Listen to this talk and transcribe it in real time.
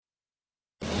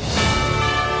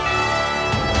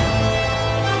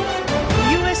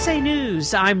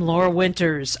News, I'm Laura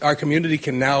Winters. Our community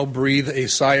can now breathe a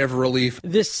sigh of relief.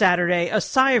 This Saturday, a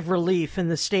sigh of relief in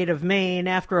the state of Maine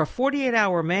after a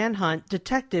 48-hour manhunt.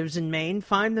 Detectives in Maine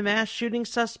find the mass shooting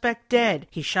suspect dead.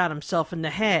 He shot himself in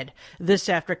the head. This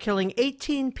after killing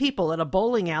 18 people at a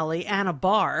bowling alley and a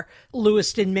bar.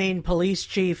 Lewiston, Maine Police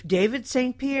Chief David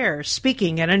St. Pierre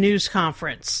speaking at a news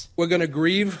conference. We're going to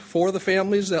grieve for the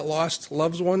families that lost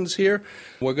loved ones here.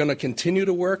 We're going to continue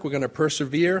to work. We're going to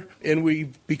persevere, and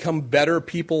we become better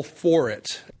people for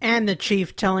it. And the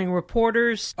chief telling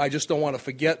reporters, I just don't want to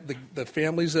forget the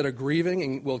families that are grieving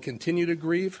and will continue to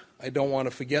grieve. I don't want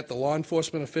to forget the law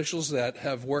enforcement officials that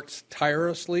have worked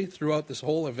tirelessly throughout this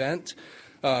whole event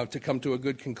to come to a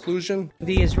good conclusion.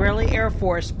 The Israeli Air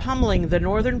Force pummeling the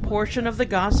northern portion of the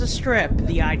Gaza Strip.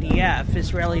 The IDF,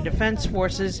 Israeli Defense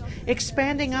Forces,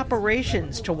 expanding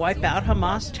operations to wipe out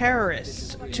Hamas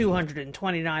terrorists.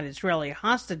 229 Israeli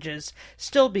hostages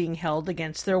still being held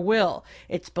against their will.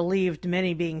 It's believed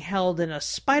many being held in a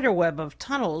spiderweb of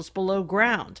tunnels below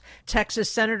ground.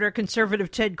 Texas Senator conservative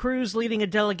Ted Cruz leading a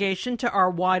delegation to our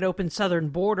wide-open southern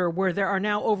border where there are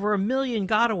now over 1 million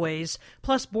gotaways,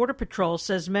 plus Border Patrol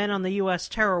says men on the U.S.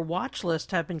 terror watch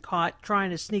list have been caught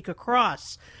trying to sneak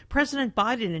across. President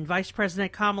Biden and Vice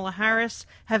President Kamala Harris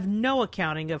have no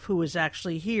accounting of who is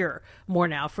actually here. More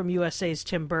now from USA's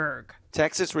Tim Berg.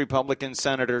 Texas Republican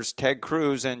Senators Ted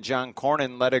Cruz and John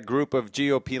Cornyn led a group of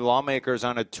GOP lawmakers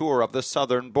on a tour of the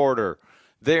southern border.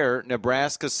 There,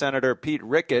 Nebraska Senator Pete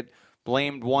Rickett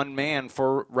blamed one man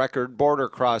for record border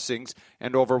crossings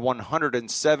and over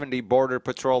 170 Border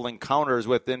Patrol encounters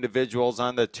with individuals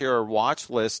on the terror watch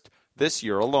list this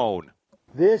year alone.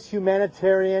 This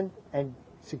humanitarian and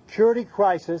security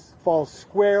crisis falls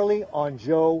squarely on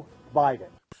Joe Biden.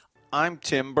 I'm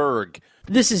Tim Berg.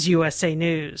 This is USA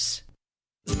News.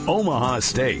 Omaha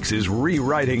Steaks is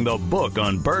rewriting the book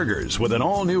on burgers with an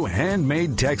all-new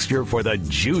handmade texture for the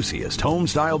juiciest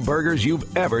home-style burgers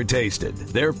you've ever tasted.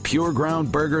 Their pure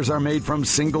ground burgers are made from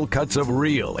single cuts of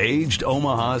real aged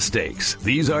Omaha steaks.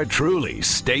 These are truly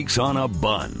steaks on a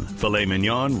bun. Filet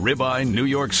mignon, ribeye, New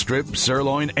York strip,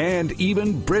 sirloin, and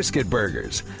even brisket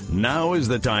burgers. Now is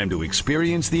the time to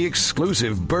experience the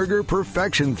exclusive Burger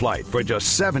Perfection Flight for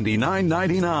just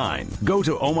 $79.99. Go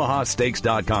to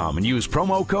omahasteaks.com and use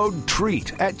promo code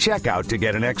TREAT at checkout to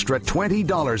get an extra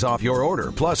 $20 off your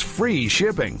order, plus free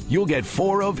shipping. You'll get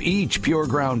 4 of each pure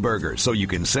ground burger, so you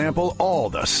can sample all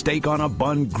the steak on a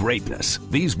bun greatness.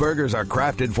 These burgers are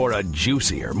crafted for a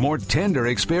juicier, more tender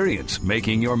experience,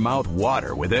 making your mouth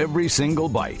water with every single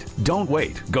bite. Don't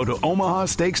wait. Go to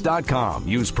omahasteaks.com,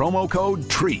 use promo code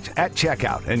TREAT at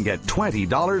checkout, and get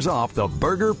 $20 off the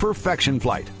Burger Perfection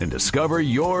Flight and discover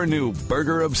your new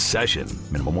burger obsession.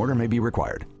 Minimum order may be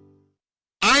required.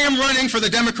 I am running for the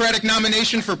Democratic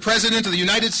nomination for President of the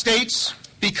United States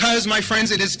because, my friends,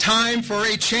 it is time for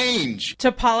a change.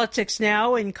 To politics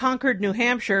now. In Concord, New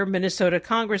Hampshire, Minnesota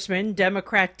Congressman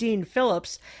Democrat Dean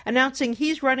Phillips announcing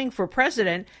he's running for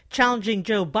president, challenging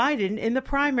Joe Biden in the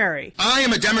primary. I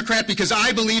am a Democrat because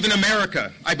I believe in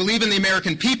America. I believe in the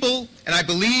American people, and I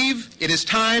believe it is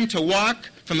time to walk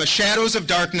from the shadows of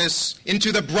darkness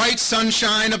into the bright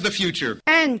sunshine of the future.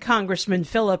 And Congressman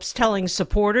Phillips telling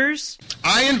supporters,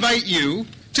 I invite you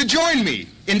to join me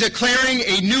in declaring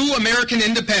a new American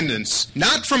independence,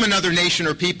 not from another nation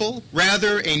or people,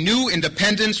 rather a new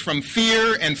independence from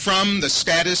fear and from the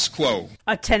status quo.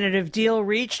 A tentative deal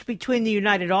reached between the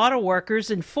United Auto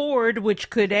Workers and Ford, which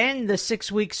could end the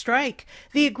 6-week strike.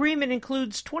 The agreement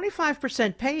includes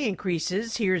 25% pay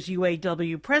increases. Here's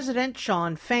UAW President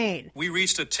Shawn Fain. We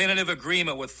reached a tentative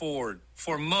agreement with Ford.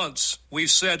 For months,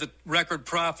 we've said that record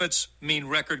profits mean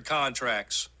record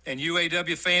contracts. And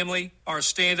UAW family, our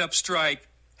stand-up strike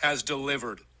has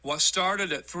delivered. What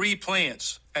started at 3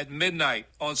 plants at midnight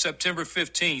on September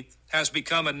 15th has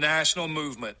become a national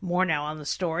movement. More now on the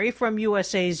story from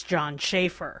USA's John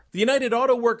Schaefer. The United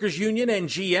Auto Workers Union and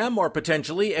GM are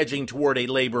potentially edging toward a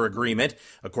labor agreement.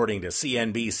 According to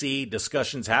CNBC,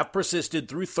 discussions have persisted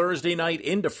through Thursday night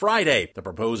into Friday. The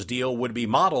proposed deal would be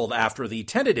modeled after the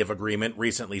tentative agreement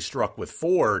recently struck with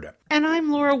Ford. And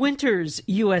I'm Laura Winters,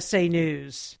 USA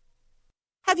News.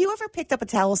 Have you ever picked up a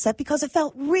towel set because it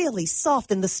felt really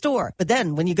soft in the store, but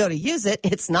then when you go to use it,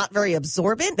 it's not very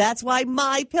absorbent? That's why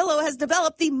MyPillow has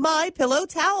developed the MyPillow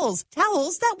towels.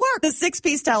 Towels that work. The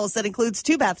 6-piece towel set includes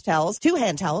 2 bath towels, 2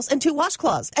 hand towels, and 2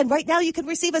 washcloths. And right now you can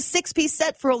receive a 6-piece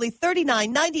set for only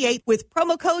 $39.98 with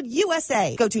promo code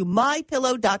USA. Go to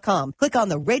MyPillow.com, click on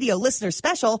the radio listener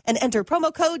special, and enter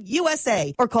promo code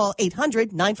USA, or call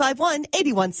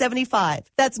 800-951-8175.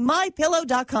 That's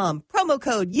MyPillow.com, promo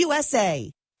code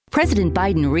USA. President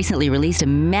Biden recently released a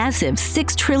massive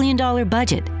 $6 trillion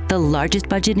budget. the largest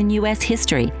budget in U.S.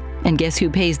 history. And guess who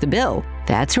pays the bill?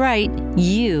 That's right,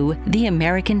 you, the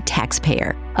American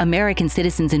taxpayer. American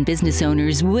citizens and business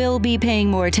owners will be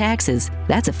paying more taxes.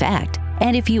 That's a fact.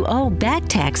 And if you owe back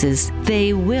taxes,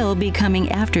 they will be coming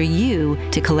after you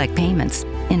to collect payments.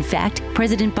 In fact,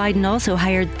 President Biden also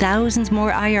hired thousands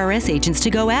more IRS agents to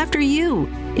go after you.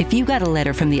 If you got a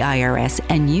letter from the IRS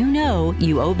and you know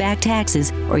you owe back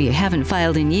taxes or you haven't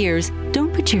filed in years,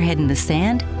 don't put your head in the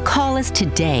sand. Call us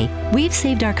today. We've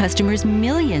saved our customers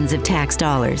millions of tax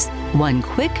dollars. One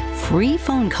quick, free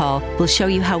phone call will show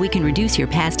you how we can reduce your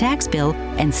past tax bill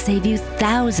and save you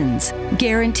thousands.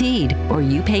 Guaranteed, or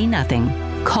you pay nothing.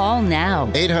 Call now.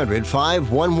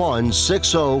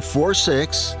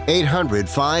 800-511-6046.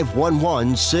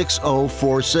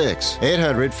 800-511-6046.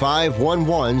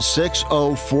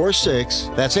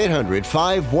 800-511-6046. That's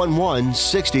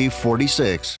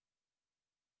 800-511-6046.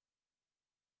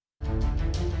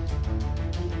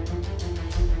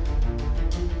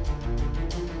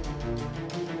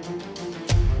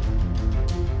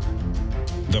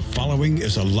 The following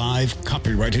is a live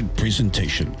copyrighted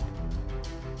presentation.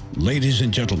 Ladies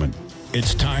and gentlemen,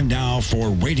 it's time now for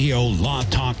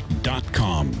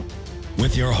RadioLawTalk.com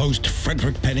with your host,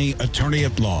 Frederick Penny, attorney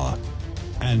at law.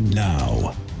 And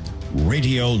now,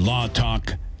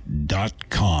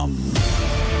 RadioLawTalk.com.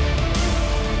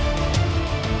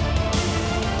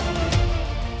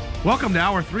 Welcome to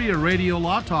Hour 3 of Radio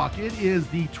Law Talk. It is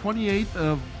the 28th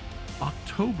of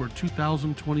October,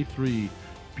 2023.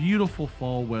 Beautiful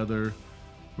fall weather.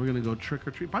 We're going to go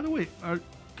trick-or-treat. By the way,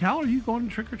 Cal, are you going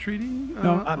trick-or-treating?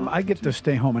 No, I get to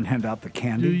stay home and hand out the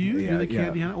candy. Do you? Yeah, the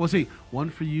candy hand? Well, see, one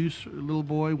for you, little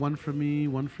boy, one for me,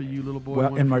 one for you, little boy.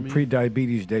 Well, in my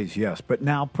pre-diabetes days, yes, but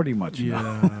now pretty much no.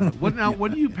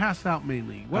 What do you pass out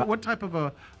mainly? What type of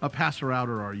a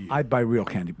passer-outer are you? I buy real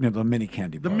candy, the mini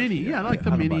candy bars. The mini, yeah, I like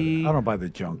the mini. I don't buy the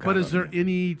junk. But is there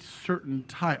any certain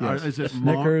type? Yes. Is it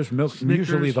Snickers, Snickers,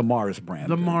 usually the Mars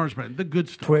brand. The Mars brand, the good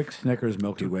stuff. Twix, Snickers,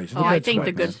 Milky Ways. Oh, I think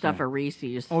the good stuff are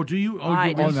Reese's. Oh, do you? Oh,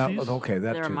 Reese's? Okay,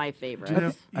 that's they're my favorites.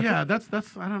 That's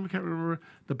I can't remember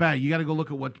the bag. You got to go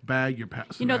look at what bag you're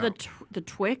passing. You know out. the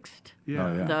Twixt,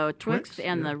 yeah, the Twix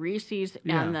and the Reese's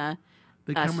and the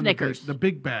Snickers. The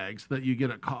big bags that you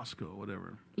get at Costco, or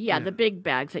whatever. Yeah, the big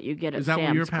bags that you get at Sam's Club. Is that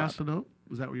what you're passing out?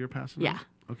 Is that what you're passing out? Yeah.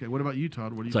 Okay. What about you,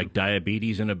 Todd? What do you? It's like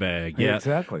diabetes in a bag. Yeah,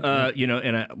 exactly.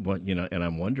 And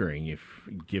I'm wondering if,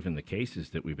 given the cases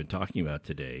that we've been talking about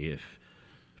today, if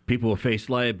people will face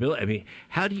liability. I mean,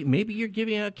 how do you? Maybe you're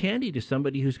giving out candy to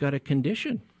somebody who's got a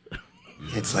condition.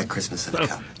 It's like Christmas in a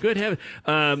cup. Good heaven.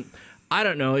 I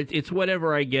don't know. It's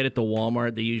whatever I get at the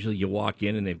Walmart. You walk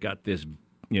in and they've got this,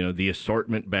 the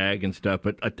assortment bag and stuff.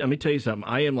 But let me tell you something.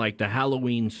 I am like the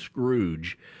Halloween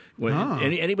Scrooge. When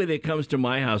anybody that comes to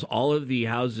my house, all of the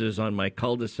houses on my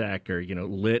cul-de-sac are,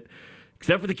 lit.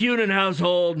 Except for the Cunin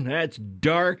household. That's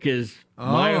dark as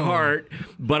my heart.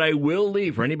 But I will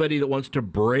leave. For anybody that wants to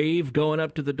brave going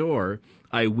up to the door,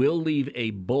 I will leave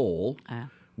a bowl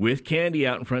with candy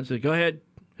out in front. So go ahead,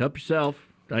 help yourself.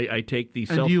 I take the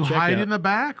self-checkout. And do you hide in the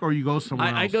back or you go somewhere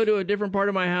else? I go to a different part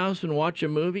of my house and watch a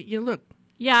movie. Look.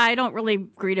 Yeah, I don't really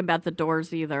greet about the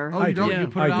doors either. Oh, you don't? You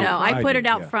put it out? No, I put it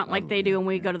out front like they do when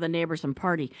we go to the neighbors and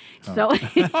party. So,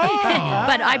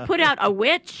 but I put out a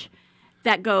witch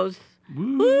that goes...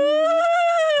 Woo!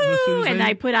 And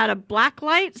I put out a black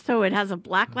light, so it has a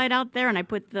black light out there, and I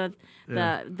put the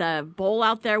bowl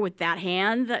out there with that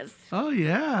hand that's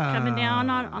coming down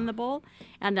on the bowl,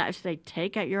 and I say,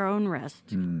 take at your own risk.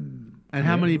 And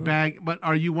how many bag? But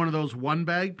are you one of those one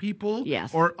bag people?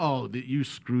 Yes. Or you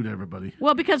screwed everybody.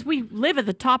 Well, because we live at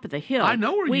the top of the hill. I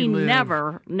know where you live. We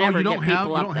never you get don't people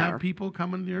have, up You don't there. have people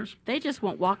coming yours? They just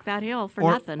won't walk that hill for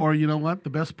nothing. Or you know what? The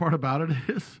best part about it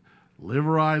is, live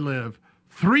where I live.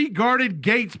 3 guarded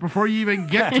gates before you even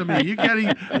get to me. You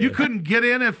couldn't get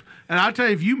in and I'll tell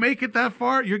you, if you make it that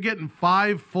far, you're getting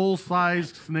 5 full-size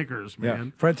Snickers, man.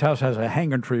 Yeah. Fred's house has a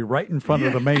hanging tree right in front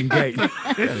of the main gate.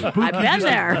 It's spooky. I've been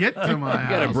there. Get to my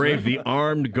house. You got to brave the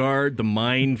armed guard, the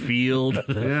minefield.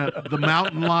 The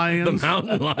mountain lions.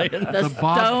 The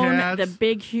bobcats. The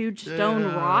big, huge stone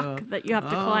rock that you have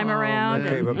to climb around.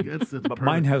 Okay, but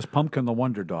mine has Pumpkin the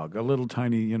Wonder Dog, a little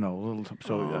tiny,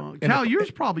 Cal, you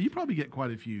probably get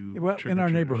quite a few. Well, in our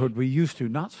neighborhood, we used to,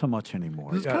 not so much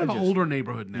anymore. It's kind of an older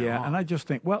neighborhood now. Yeah, and I just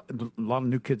think, a lot of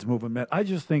new kids moving in. I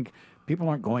just think people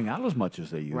aren't going out as much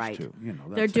as they used Right. to. You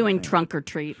know, They're doing trunk or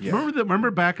treat. Yeah. Remember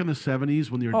back in the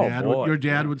 70s when your Oh, dad boy.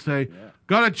 would say,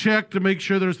 "Gotta check to make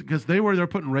sure there's," because they're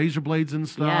putting razor blades and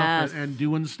stuff Yes. and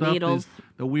doing stuff, Needles.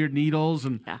 the weird needles,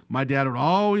 and my dad would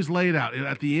always lay it out.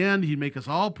 At the end, he'd make us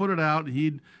all put it out, and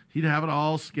he'd have it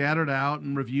all scattered out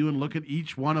and review and look at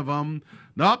each one of them.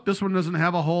 Nope, this one doesn't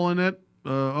have a hole in it.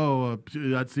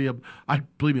 I'd see him. I'd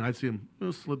see him.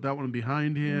 Slid that one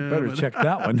behind him. Better check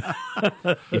that one.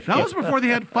 That was before they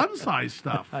had fun size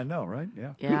stuff. I know, right?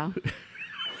 Yeah. Yeah.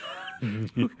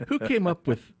 Who came up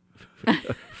with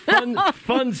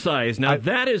fun size? Now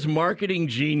that is marketing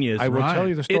genius. I will tell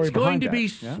you the story It's going behind to be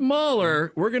that. Yeah.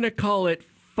 smaller. We're going to call it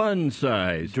fun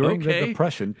size. During the okay?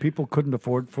 Depression, people couldn't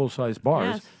afford full-size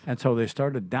bars, Yes. and so they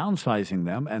started downsizing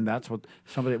them, and that's what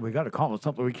we got to call it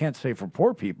something we can't say for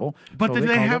poor people. But so did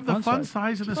they called have it the fun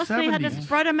size in the Plus, 70s? they had to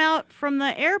spread them out from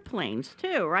the airplanes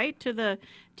too, right?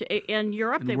 In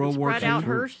Europe, In they would World War spread out II.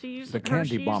 Hershey's, The candy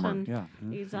Hershey's bomber, and- yeah.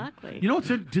 exactly. You know what's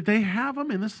it? Did they have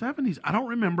them in the 70s? I don't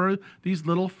remember these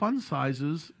little fun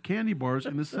sizes candy bars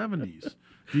in the 70s.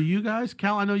 Do you guys,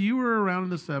 Cal? I know you were around in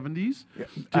the 70s.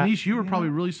 Denise, you were probably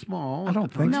really small. I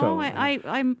don't think so. No,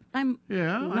 I'm.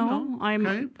 Yeah, no, I know. I'm.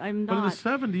 Okay. I'm But in the not.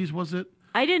 70s, was it?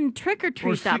 I didn't trick or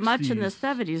treat that much in the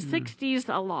 60s. 70s. 60s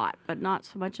a lot, but not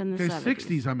so much in the Okay,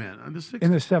 70s. 60s. I meant in the 60s.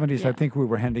 In the 70s, I Yeah. think we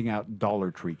were handing out Dollar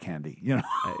Tree candy. You know,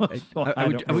 I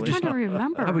would just trying to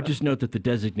remember. I would just note that the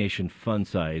designation fun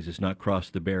size has not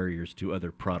crossed the barriers to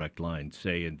other product lines,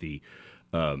 say in the.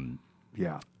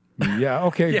 Yeah. Yeah.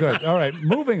 Okay. Good. All right.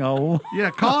 Moving on. Yeah,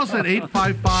 call us at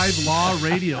 855 Law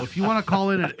Radio if you want to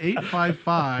call in at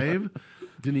 855.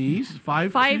 Denise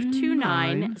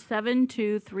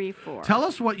 529-7234. Tell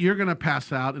us what you're going to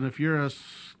pass out, and if you're a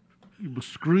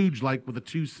Scrooge, like with the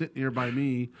two sitting here by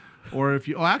me, or if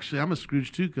you, actually, I'm a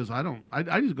Scrooge too, because I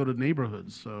just go to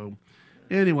neighborhoods. So,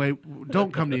 anyway,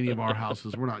 don't come to any of our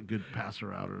houses. We're not good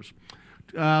passer-outers.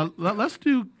 Let's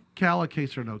do Cal, a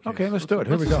case or no case. Okay, let's do it.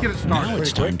 Here we Let's go. just get it started. Now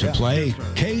it's time to play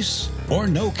Case or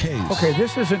No Case. Okay,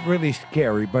 this isn't really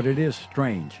scary, but it is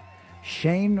strange.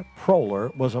 Shane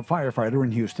Proler was a firefighter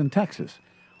in Houston, Texas.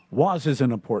 Was is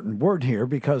an important word here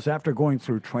because after going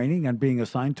through training and being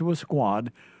assigned to a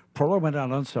squad, Proler went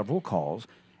out on several calls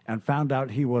and found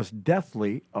out he was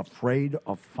deathly afraid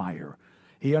of fire.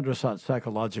 He underwent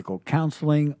psychological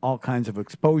counseling, all kinds of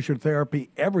exposure therapy,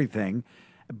 everything,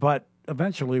 but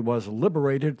eventually was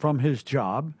liberated from his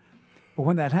job. But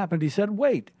when that happened, he said,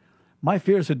 wait, my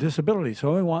fear is a disability,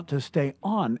 so I want to stay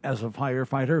on as a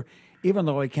firefighter, even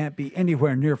though I can't be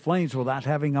anywhere near flames without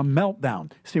having a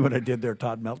meltdown. See what I did there,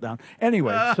 Todd? Meltdown.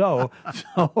 Anyway, so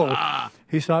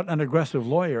he sought an aggressive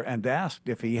lawyer and asked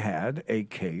if he had a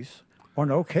case or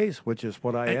no case, which is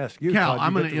what I asked you. Cal, Todd,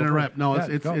 I'm you going get to interrupt. first. No,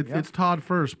 Yeah, go, yeah. it's Todd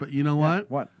first, but you know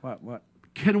what? What?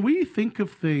 Can we think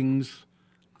of things?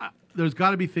 There's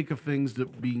got to be things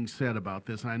that being said about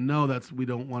this. And I know we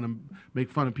don't want to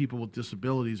make fun of people with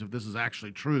disabilities if this is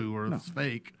actually true or if it's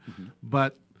fake. Mm-hmm.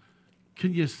 But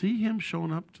can you see him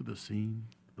showing up to the scene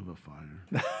of a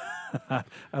fire?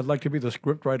 I'd like to be the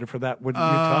script writer for that, wouldn't you,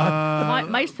 Todd?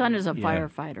 My son is a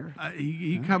firefighter.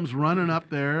 He comes running up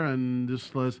there and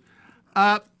just says,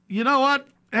 you know what?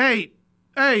 Hey,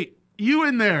 you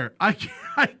in there. I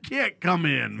can't come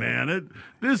in, man.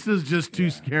 This is just too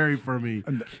scary for me.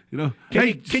 You know,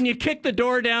 Can you kick the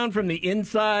door down from the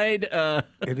inside?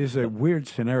 It is a weird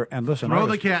scenario. And listen, Throw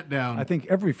the cat down. I think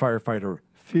every firefighter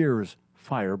fears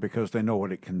fire because they know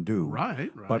what it can do.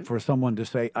 Right. But for someone to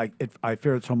say, I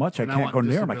fear it so much, I And I can't want go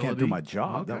near him, I can't do disability. my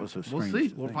job. Okay. That was a We'll strange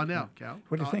see. We'll thing. find out, Cal.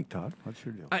 What do you think, Todd? What's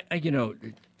your deal?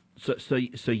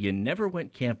 So you never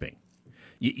went camping.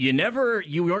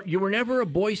 You were never a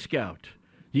Boy Scout.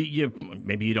 You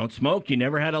maybe you don't smoke. You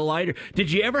never had a lighter.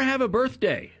 Did you ever have a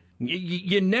birthday?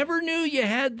 You never knew you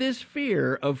had this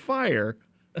fear of fire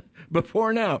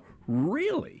before now.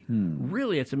 Really,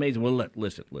 really, it's amazing. Well,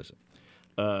 listen.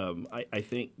 I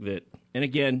think that, and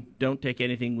again, don't take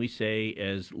anything we say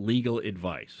as legal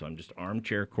advice. I'm just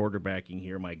armchair quarterbacking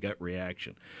here, my gut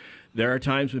reaction. There are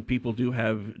times when people do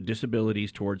have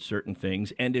disabilities towards certain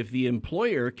things, and if the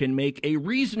employer can make a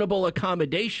reasonable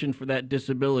accommodation for that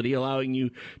disability, allowing you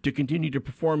to continue to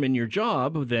perform in your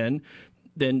job, then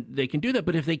they can do that.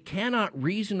 But if they cannot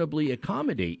reasonably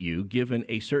accommodate you given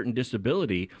a certain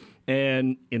disability,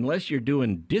 and unless you're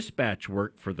doing dispatch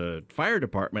work for the fire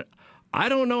department, I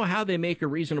don't know how they make a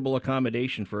reasonable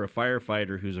accommodation for a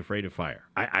firefighter who's afraid of fire.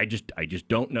 I just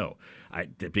don't know.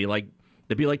 It'd be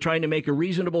like trying to make a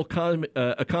reasonable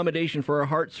accommodation for a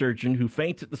heart surgeon who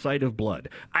faints at the sight of blood.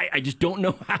 I just don't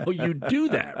know how you do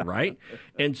that, right?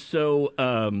 And so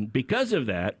because of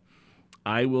that,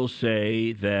 I will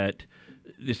say that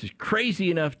this is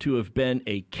crazy enough to have been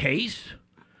a case.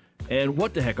 And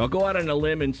what the heck? I'll go out on a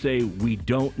limb and say we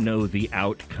don't know the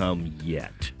outcome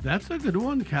yet. That's a good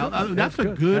one, Cal. That's a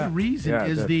good. good reason. Yeah.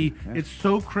 It's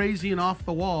so crazy and off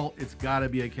the wall. It's got to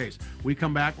be a case. We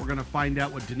come back. We're going to find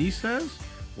out what Denise says,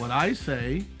 what I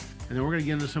say, and then we're going to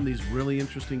get into some of these really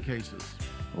interesting cases.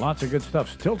 Lots of good stuff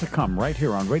still to come right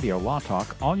here on Radio Law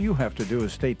Talk. All you have to do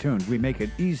is stay tuned. We make it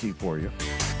easy for you.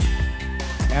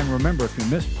 And remember, if you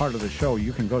missed part of the show,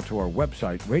 you can go to our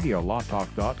website,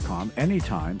 radiolawtalk.com,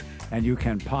 anytime, and you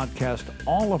can podcast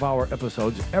all of our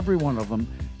episodes, every one of them,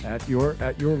 at your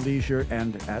leisure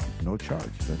and at no charge.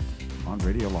 That's on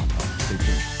Radio Law Talk. Stay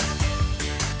tuned.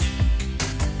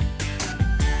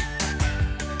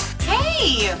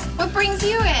 Hey, what brings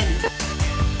you in?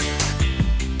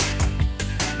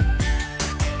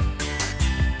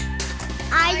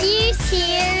 Are you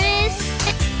serious?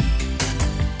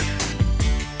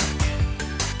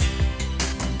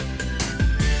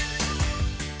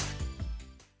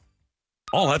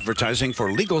 All advertising for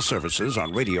legal services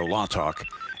on Radio Law Talk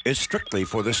is strictly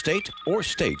for the state or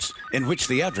states in which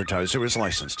the advertiser is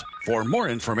licensed. For more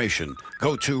information,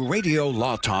 go to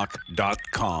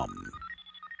radiolawtalk.com.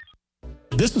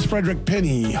 This is Frederick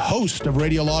Penny, host of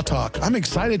Radio Law Talk. I'm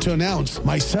excited to announce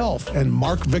myself and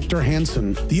Mark Victor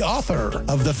Hansen, the author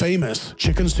of the famous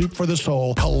Chicken Soup for the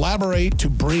Soul, collaborate to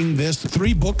bring this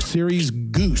 3-book series,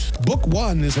 Goose. Book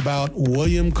 1 is about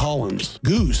William Collins.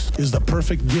 Goose is the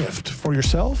perfect gift for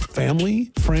yourself,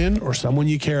 family, friend, or someone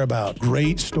you care about.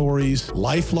 Great stories,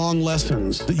 lifelong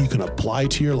lessons that you can apply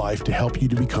to your life to help you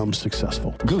to become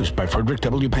successful. Goose by Frederick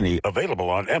W. Penny, available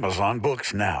on Amazon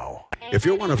Books now. If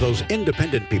you're one of those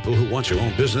independent people who wants your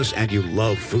own business and you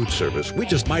love food service, we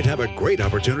just might have a great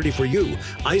opportunity for you.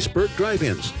 Iceberg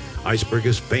Drive-Ins. Iceberg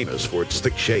is famous for its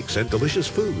thick shakes and delicious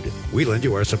food. We lend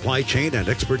you our supply chain and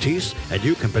expertise, and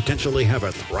you can potentially have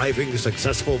a thriving,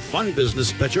 successful, fun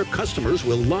business that your customers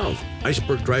will love.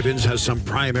 Iceberg Drive-Ins has some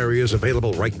prime areas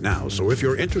available right now, so if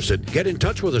you're interested, get in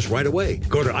touch with us right away.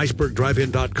 Go to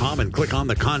icebergdrivein.com and click on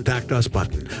the Contact Us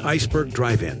button. Iceberg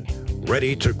Drive-In,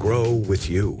 ready to grow with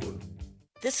you.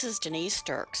 This is Denise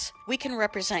Dirks. We can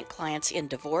represent clients in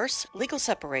divorce, legal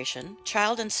separation,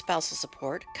 child and spousal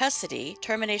support, custody,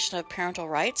 termination of parental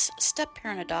rights,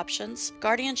 step-parent adoptions,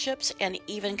 guardianships, and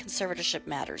even conservatorship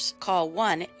matters. Call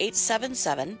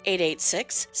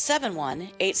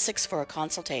 1-877-886-7186 for a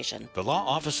consultation. The law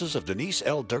offices of Denise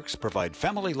L. Dirks provide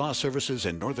family law services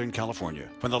in Northern California.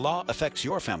 When the law affects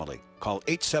your family, call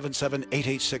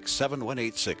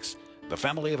 877-886-7186. The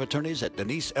family of attorneys at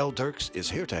Denise L. Dirks is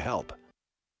here to help.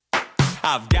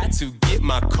 I've got to get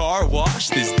my car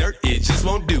washed. This dirt, it just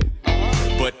won't do.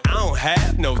 But I don't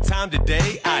have no time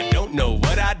today. I don't know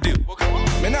what I do.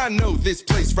 Man, I know this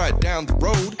place right down the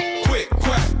road. Quick,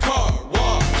 quack, car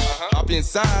wash. Hop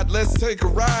inside, let's take a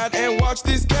ride and watch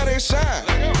this cat and shine.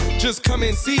 Just come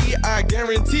and see, I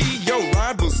guarantee your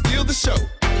ride will steal the show.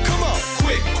 Come on,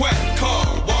 quick, quack,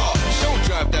 car wash. Don't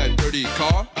drive that dirty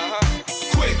car.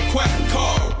 Quick, quack,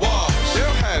 car wash. They'll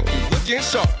have you looking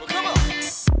sharp. Come on.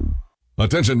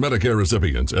 Attention Medicare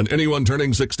recipients and anyone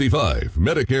turning 65.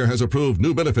 Medicare has approved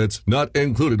new benefits not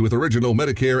included with original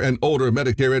Medicare and older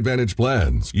Medicare Advantage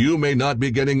plans. You may not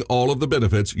be getting all of the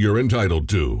benefits you're entitled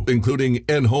to, including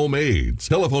in-home aids,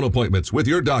 telephone appointments with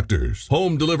your doctors,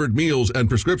 home-delivered meals and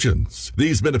prescriptions.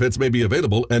 These benefits may be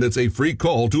available and it's a free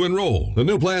call to enroll. The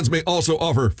new plans may also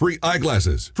offer free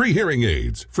eyeglasses, free hearing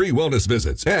aids, free wellness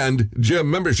visits, and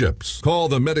gym memberships. Call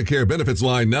the Medicare benefits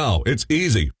line now. It's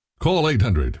easy. Call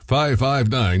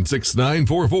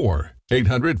 800-559-6944.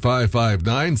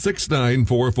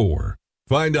 800-559-6944.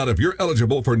 Find out if you're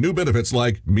eligible for new benefits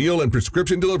like meal and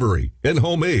prescription delivery,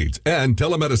 in-home aids, and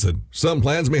telemedicine. Some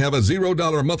plans may have a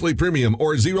 $0 monthly premium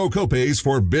or zero copays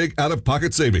for big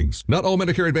out-of-pocket savings. Not all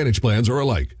Medicare Advantage plans are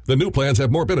alike. The new plans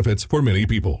have more benefits for many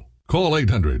people. Call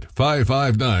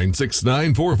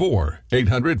 800-559-6944.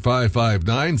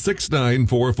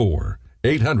 800-559-6944.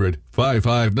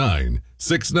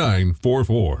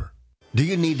 800-559-6944. Do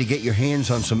you need to get your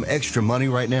hands on some extra money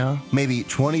right now? Maybe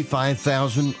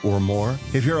 $25,000 or more?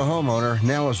 If you're a homeowner,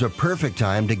 now is a perfect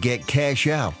time to get cash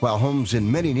out while homes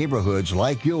in many neighborhoods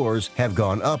like yours have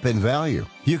gone up in value.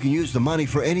 You can use the money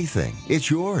for anything. It's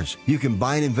yours. You can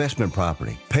buy an investment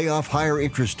property, pay off higher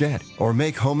interest debt, or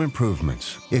make home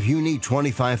improvements. If you need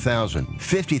 $25,000,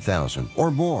 $50,000,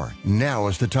 or more, now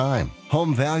is the time.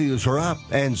 Home values are up,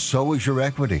 and so is your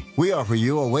equity. We offer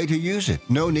you a way to use it.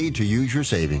 No need to use your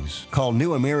savings. Call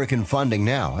New American Funding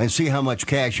now and see how much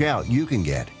cash out you can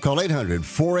get. Call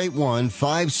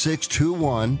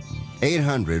 800-481-5621.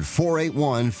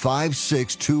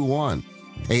 800-481-5621.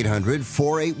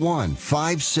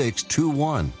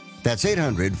 800-481-5621. That's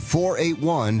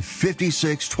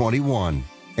 800-481-5621.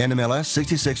 NMLS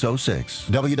 6606.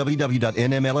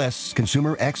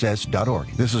 www.nmlsconsumeraccess.org.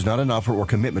 This is not an offer or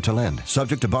commitment to lend.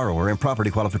 Subject to borrower and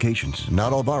property qualifications.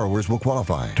 Not all borrowers will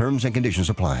qualify. Terms and conditions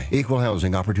apply. Equal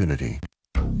housing opportunity.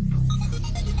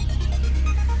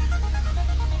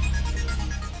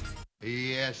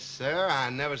 Yes, sir. I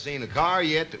never seen a car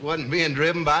yet that wasn't being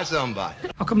driven by somebody.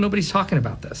 How come nobody's talking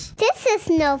about this? This is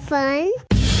no fun.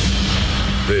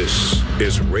 This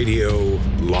is Radio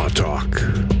Law Talk.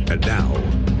 And now,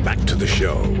 back to the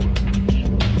show.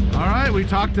 All right, we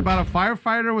talked about a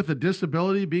firefighter with a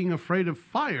disability being afraid of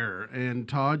fire. And,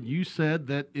 Todd, you said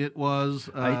that it was...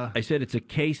 I said it's a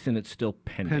case and it's still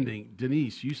pending.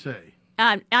 Denise, you say?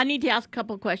 I need to ask a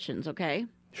couple questions, okay?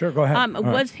 Sure, go ahead.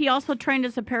 Was he also trained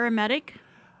as a paramedic?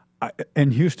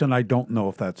 In Houston, I don't know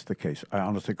if that's the case. I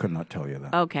honestly could not tell you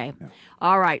that. Okay. Yeah.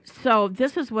 All right. So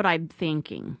this is what I'm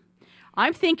thinking.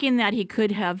 I'm thinking that he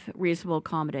could have reasonable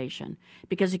accommodation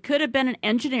because he could have been an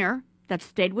engineer that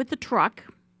stayed with the truck,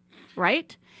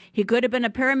 right? He could have been a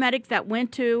paramedic that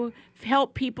went to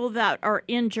help people that are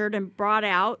injured and brought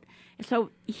out. So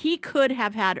he could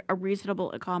have had a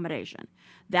reasonable accommodation.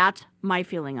 That's my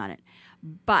feeling on it.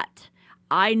 But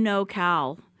I know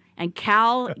Cal, and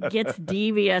Cal gets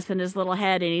devious in his little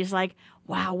head, and he's like,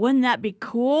 wow, wouldn't that be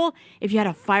cool if you had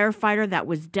a firefighter that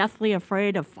was deathly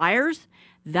afraid of fires?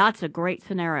 That's a great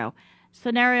scenario.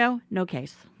 No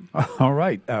case. All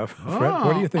right. Fred,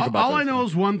 what do you think about All this? I know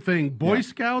is one thing. Boy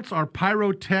Scouts are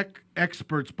pyrotech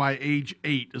experts by age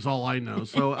 8 is all I know.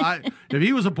 So if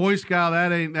he was a Boy Scout,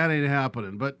 that ain't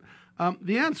happening. But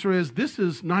the answer is this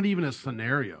is not even a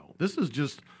scenario. This is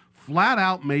just flat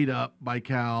out made up by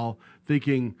Cal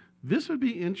thinking this would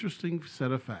be interesting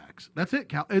set of facts. That's it,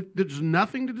 Cal. There's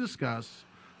nothing to discuss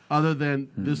other than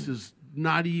this is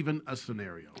not even a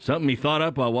scenario. Something he thought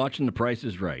up while watching The Price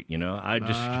is Right. You know, I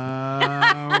just...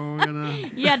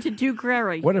 Yeah, to Drew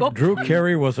Carey. What if Drew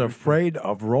Carey was afraid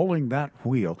of rolling that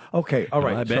wheel? Okay, all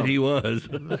right. I bet he was.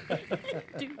 Drew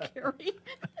Carey.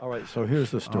 All right, so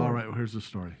here's the story. All right, here's the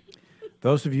story.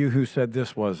 Those of you who said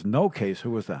this was no case,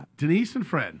 who was that? Denise and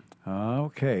Fred.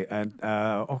 Okay, and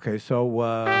so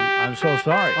I'm so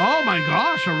sorry. Oh my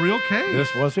gosh, a real case.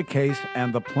 This was a case,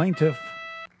 and the plaintiff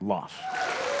lost.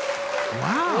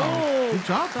 Wow. Good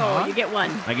job, Todd. So you get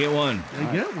one. I get one.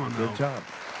 You get one, though. Good job.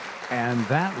 And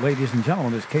that, ladies and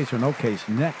gentlemen, is Case or No Case.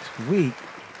 Next week,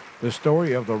 the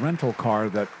story of the rental car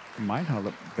that might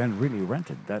have been really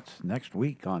rented. That's next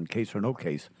week on Case or No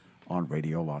Case on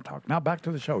Radio Law Talk. Now back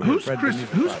to the show. Who's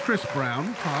Chris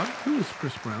Brown, Todd? Who is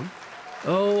Chris Brown?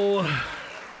 Oh,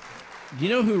 do you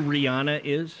know who Rihanna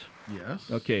is? Yes.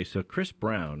 Okay, so Chris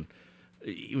Brown,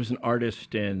 he was an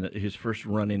artist, and his first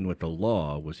run-in with the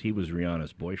law was he was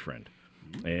Rihanna's boyfriend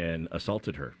and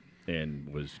assaulted her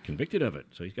and was convicted of it.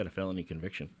 So he's got a felony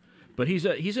conviction. But he's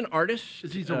an artist.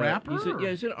 Is he a rapper?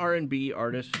 He's an R&B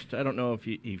artist. I don't know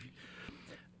if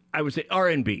I would say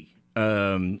R&B.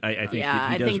 I think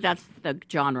I think that's the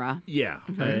genre. Yeah,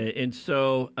 and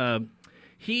so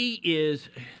he's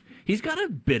got a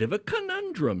bit of a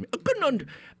conundrum.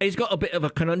 He's got a bit of a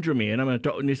conundrum here, and I'm going to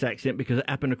talk in this accent because it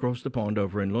happened across the pond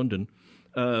over in London.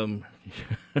 I'm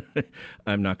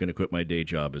not going to quit my day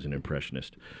job as an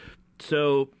impressionist.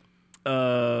 So,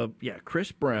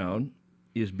 Chris Brown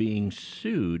is being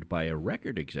sued by a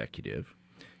record executive,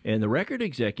 and the record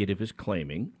executive is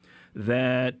claiming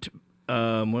that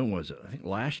when was it? I think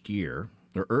last year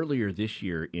or earlier this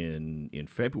year in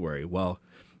February, while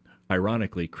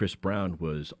ironically, Chris Brown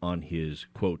was on his,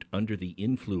 quote, Under the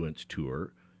Influence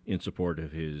tour in support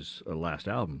of his last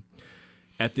album.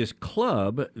 At this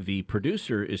club, the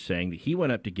producer is saying that he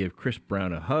went up to give Chris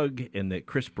Brown a hug and that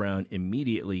Chris Brown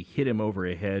immediately hit him over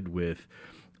the head with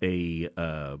a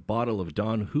bottle of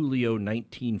Don Julio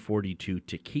 1942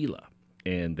 tequila,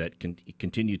 and that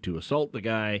continued to assault the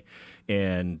guy,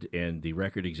 and the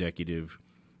record executive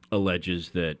alleges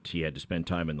that he had to spend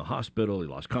time in the hospital, he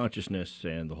lost consciousness,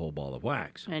 and the whole ball of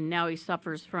wax. And now he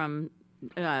suffers from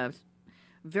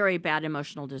very bad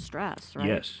emotional distress, right?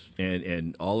 Yes,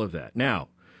 and all of that. Now,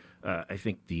 I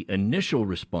think the initial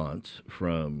response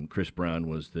from Chris Brown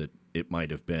was that it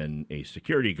might have been a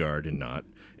security guard and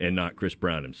not Chris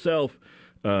Brown himself.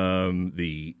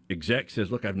 The exec says,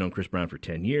 look, I've known Chris Brown for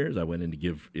 10 years. I went in to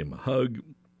give him a hug,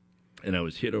 and I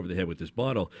was hit over the head with this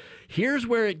bottle. Here's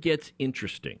where it gets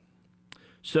interesting.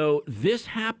 So this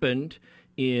happened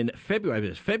in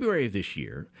February of this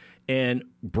year, And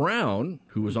Brown,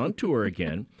 who was on tour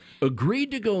again, agreed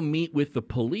to go meet with the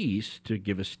police to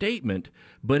give a statement,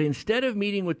 but instead of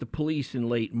meeting with the police in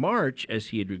late March, as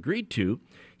he had agreed to,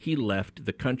 he left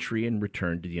the country and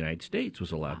returned to the United States,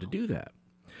 was allowed to do that.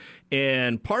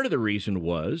 And part of the reason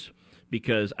was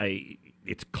because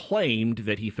it's claimed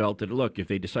that he felt that, look, if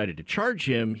they decided to charge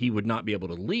him, he would not be able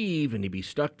to leave and he'd be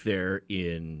stuck there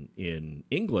in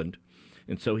England.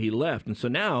 And so he left. And so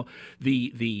now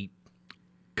the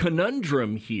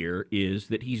conundrum here is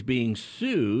that he's being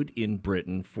sued in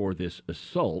Britain for this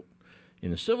assault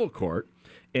in a civil court.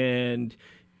 And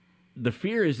the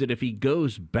fear is that if he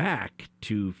goes back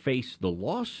to face the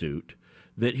lawsuit,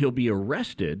 that he'll be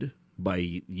arrested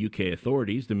by UK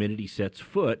authorities the minute he sets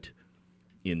foot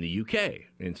in the UK.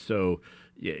 And so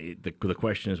the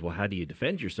question is, well, how do you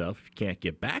defend yourself if you can't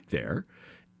get back there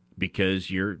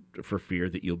because you're for fear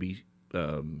that you'll be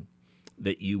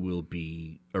that you will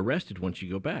be arrested once you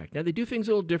go back. Now, they do things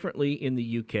a little differently in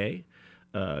the UK.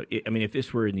 If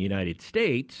this were in the United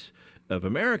States of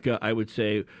America, I would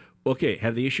say, okay,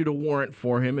 have they issued a warrant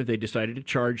for him? If they decided to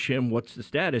charge him, what's the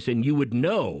status? And you would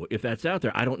know if that's out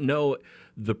there. I don't know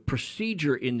the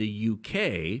procedure in the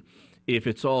UK, if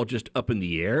it's all just up in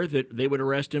the air that they would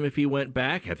arrest him if he went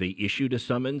back. Have they issued a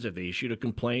summons? Have they issued a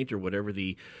complaint or whatever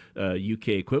the UK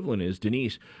equivalent is?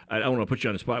 Denise, I don't want to put you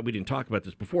on the spot. We didn't talk about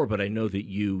this before, but I know that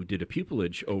you did a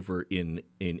pupillage over in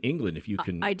England. If you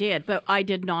can, I did, but I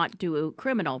did not do a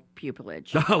criminal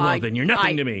pupillage. Oh, well, then you're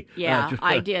nothing to me. Yeah,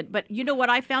 I did. But you know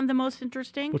what I found the most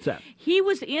interesting? What's that? He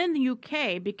was in the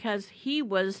UK because he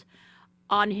was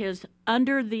on his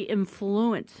Under the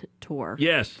Influence tour.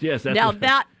 Yes. That's now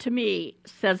that to me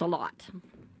says a lot.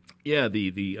 Yeah,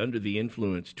 the Under the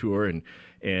Influence tour, and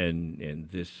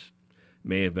this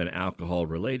may have been alcohol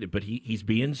related, but he's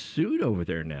being sued over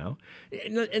there now.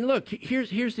 And look,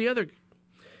 here's the other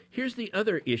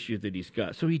issue that he's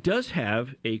got. So he does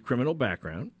have a criminal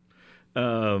background.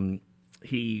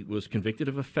 He was convicted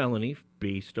of a felony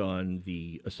based on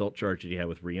the assault charge that he had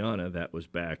with Rihanna. That was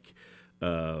back.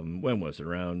 When was it?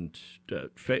 Around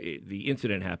the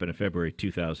incident happened in February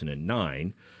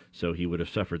 2009, so he would have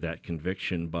suffered that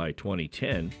conviction by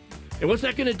 2010. And what's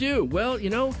that going to do? Well,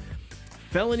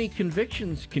 felony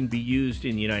convictions can be used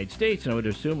in the United States, and I would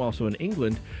assume also in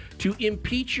England, to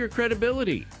impeach your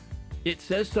credibility. It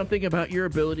says something about your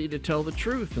ability to tell the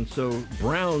truth, and so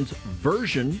Brown's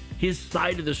version, his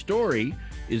side of the story,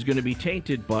 is going to be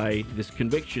tainted by this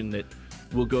conviction that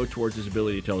will go towards his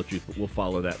ability to tell the truth, but we'll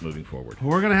follow that moving forward.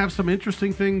 We're going to have some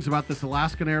interesting things about this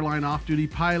Alaskan airline off-duty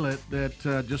pilot that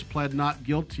just pled not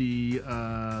guilty,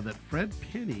 that Fred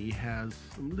Penny has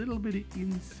a little bit of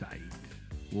insight.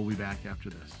 We'll be back after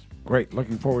this. Great.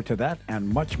 Looking forward to that and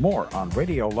much more on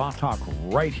Radio Law Talk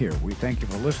right here. We thank you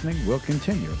for listening. We'll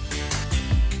continue.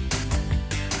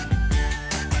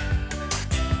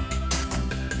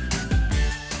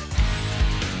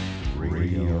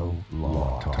 Radio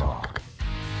Law Talk.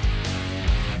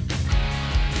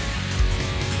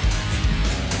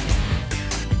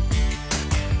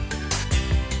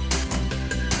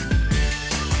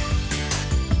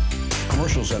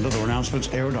 Commercials and other announcements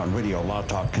aired on Radio Law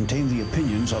Talk contain the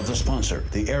opinions of the sponsor.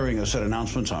 The airing of said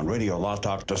announcements on Radio Law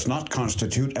Talk does not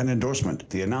constitute an endorsement.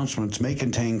 The announcements may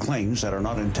contain claims that are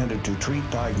not intended to treat,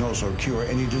 diagnose, or cure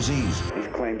any disease. These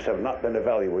claims have not been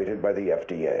evaluated by the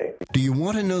FDA. Do you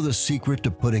want to know the secret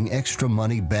to putting extra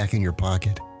money back in your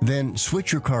pocket? Then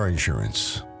switch your car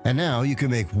insurance. And now you can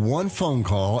make one phone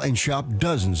call and shop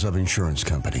dozens of insurance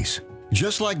companies.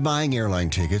 Just like buying airline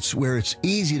tickets, where it's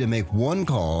easy to make one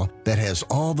call that has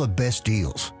all the best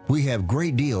deals. We have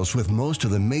great deals with most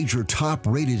of the major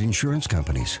top-rated insurance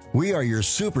companies. We are your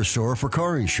superstore for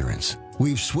car insurance.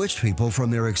 We've switched people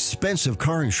from their expensive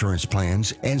car insurance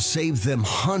plans and saved them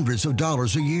hundreds of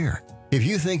dollars a year. If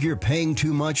you think you're paying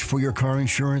too much for your car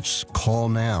insurance, call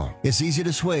now. It's easy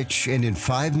to switch, and in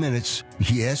 5 minutes,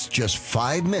 yes, just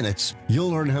 5 minutes,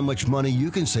 you'll learn how much money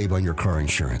you can save on your car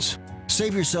insurance.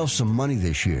 Save yourself some money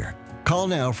this year. Call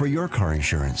now for your car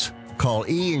insurance. Call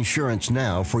E-Insurance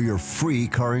now for your free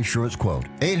car insurance quote.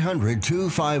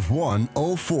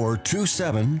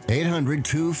 800-251-0427.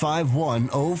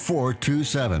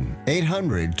 800-251-0427.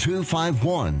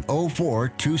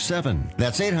 800-251-0427.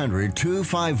 That's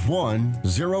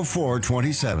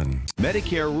 800-251-0427.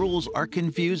 Medicare rules are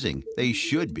confusing. They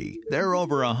should be. There are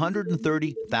over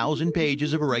 130,000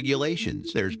 pages of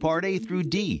regulations. There's Part A through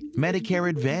D, Medicare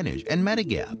Advantage, and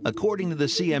Medigap. According to the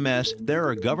CMS, there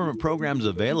are government programs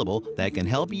available that can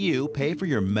help you pay for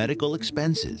your medical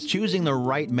expenses. Choosing the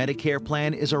right Medicare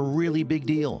plan is a really big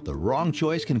deal. The wrong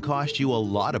choice can cost you a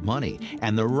lot of money,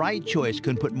 and the right choice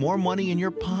can put more money in your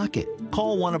pocket.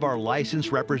 Call one of our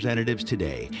licensed representatives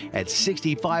today. At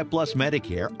 65 Plus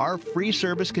Medicare, our free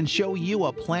service can show you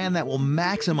a plan that will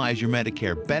maximize your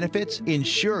Medicare benefits,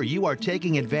 ensure you are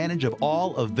taking advantage of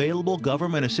all available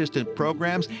government assistance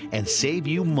programs, and save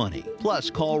you money. Plus,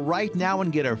 call right now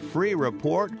and get a free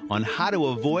report on how to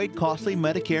avoid costly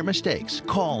Medicare mistakes.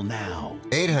 Call now.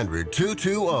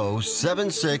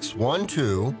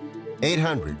 800-220-7612.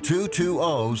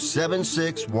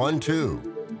 800-220-7612.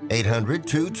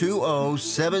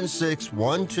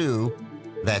 800-220-7612.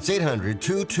 That's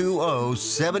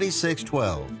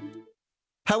 800-220-7612.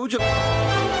 How would you...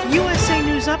 USA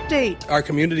News Update. Our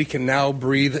community can now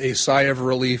breathe a sigh of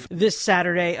relief. This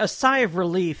Saturday, a sigh of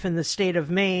relief in the state of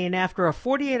Maine. After a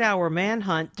 48-hour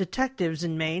manhunt, detectives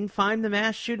in Maine find the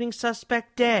mass shooting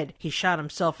suspect dead. He shot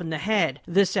himself in the head.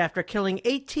 This after killing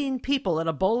 18 people at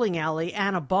a bowling alley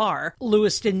and a bar.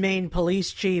 Lewiston, Maine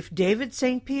Police Chief David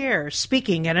St. Pierre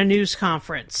speaking at a news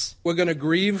conference. We're going to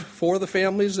grieve for the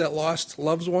families that lost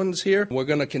loved ones here. We're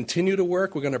going to continue to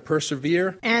work. We're going to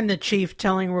persevere. And the chief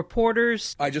telling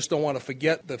reporters, I just don't want to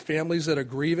forget the families that are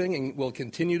grieving and will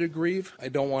continue to grieve. I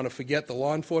don't want to forget the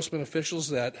law enforcement officials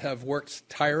that have worked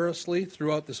tirelessly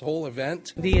throughout this whole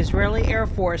event. The Israeli Air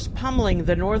Force pummeling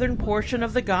the northern portion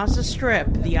of the Gaza Strip.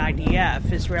 The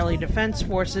IDF, Israeli Defense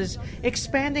Forces,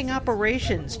 expanding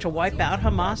operations to wipe out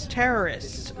Hamas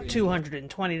terrorists.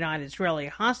 229 Israeli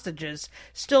hostages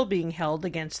still being held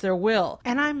against their will.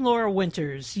 And I'm Laura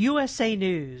Winters, USA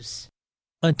News.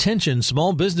 Attention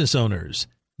small business owners.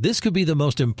 This could be the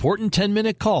most important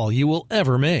 10-minute call you will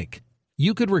ever make.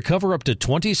 You could recover up to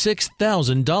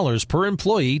 $26,000 per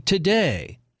employee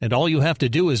today. And all you have to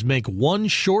do is make one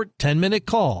short 10-minute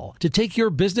call to take your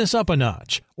business up a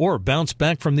notch or bounce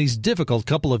back from these difficult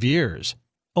couple of years.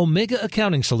 Omega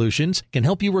Accounting Solutions can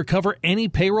help you recover any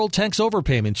payroll tax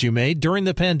overpayments you made during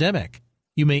the pandemic.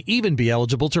 You may even be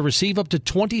eligible to receive up to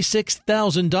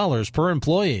 $26,000 per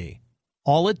employee.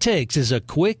 All it takes is a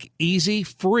quick, easy,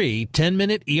 free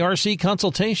 10-minute ERC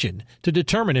consultation to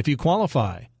determine if you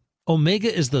qualify.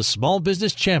 Omega is the small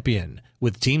business champion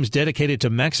with teams dedicated to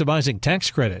maximizing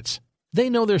tax credits. They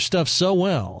know their stuff so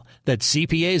well that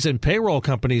CPAs and payroll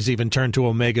companies even turn to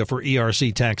Omega for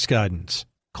ERC tax guidance.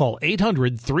 Call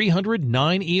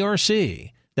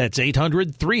 800-300-9ERC. That's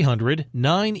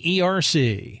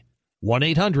 800-300-9ERC.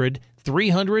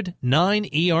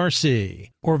 1-800-300-9ERC.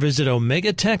 Or visit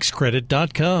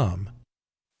OmegaTaxCredit.com.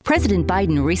 President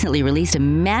Biden recently released a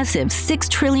massive $6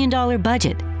 trillion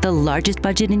budget, the largest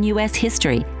budget in U.S.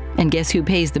 history. And guess who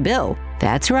pays the bill?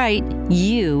 That's right,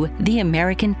 you, the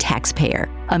American taxpayer.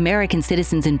 American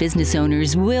citizens and business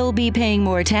owners will be paying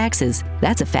more taxes.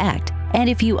 That's a fact. And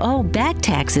if you owe back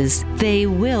taxes, they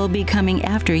will be coming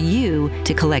after you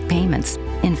to collect payments.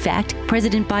 In fact,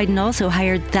 President Biden also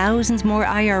hired thousands more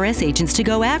IRS agents to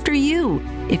go after you.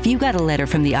 If you got a letter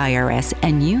from the IRS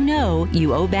and you know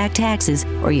you owe back taxes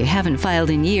or you haven't filed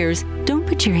in years, don't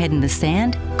put your head in the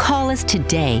sand. Call us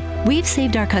today. We've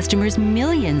saved our customers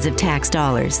millions of tax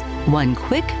dollars. One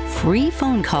quick, free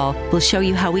phone call will show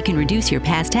you how we can reduce your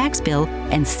past tax bill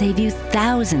and save you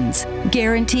thousands.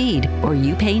 Guaranteed, or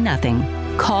you pay nothing.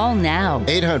 Call now.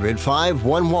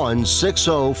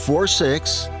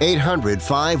 800-511-6046.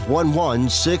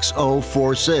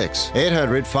 800-511-6046.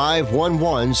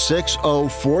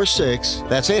 800-511-6046.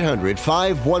 That's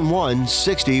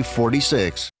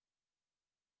 800-511-6046.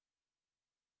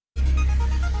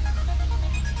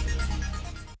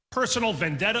 Personal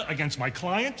vendetta against my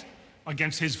client,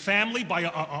 against his family by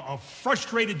a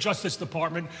frustrated Justice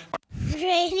Department.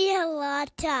 Radio Law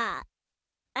Talk.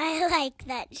 I like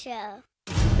that show.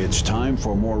 It's time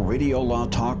for more Radio Law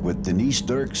Talk with Denise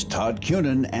Dirks, Todd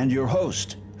Cunin, and your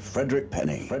host, Frederick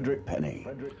Penny.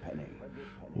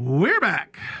 We're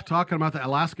back talking about the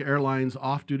Alaska Airlines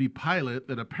off-duty pilot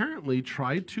that apparently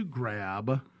tried to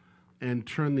grab and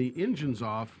turn the engines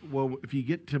off. Well, if you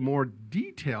get to more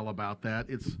detail about that,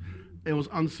 it was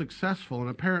unsuccessful, and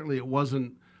apparently it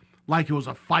wasn't like it was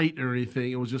a fight or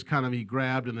anything. It was just kind of he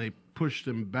grabbed and they pushed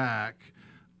him back.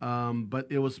 But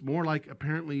it was more like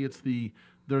apparently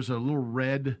there's a little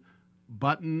red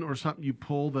button or something you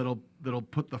pull that'll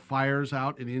put the fires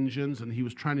out in engines, and he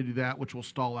was trying to do that, which will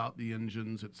stall out the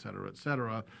engines, et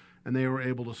cetera, and they were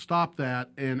able to stop that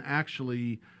and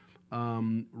actually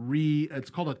it's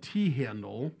called a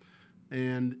T-handle,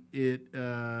 and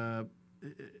and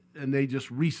they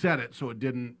just reset it so it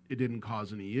didn't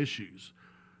cause any issues.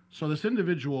 So this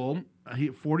individual,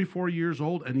 44 years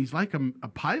old, and he's like a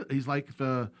pilot. He's like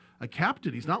a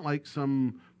captain. He's not like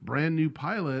some brand new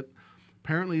pilot.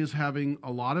 Apparently is having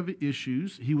a lot of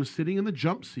issues. He was sitting in the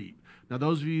jump seat. Now,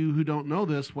 those of you who don't know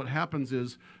this, what happens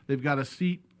is they've got a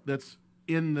seat that's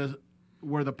in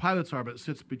where the pilots are, but it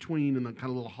sits between in the kind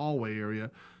of little hallway area.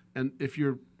 And if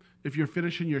you're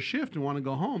finishing your shift and want to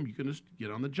go home, you can just get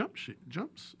on the jump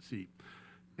seat.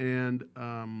 And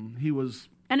he was.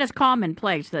 And it's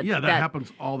commonplace that that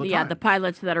happens all the time. Yeah, the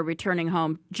pilots that are returning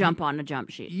home jump on a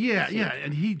jump seat. Yeah,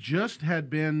 and he just had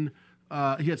been.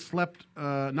 He had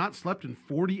not slept in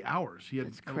 40 hours. He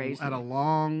had had a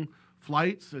long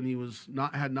flights, and he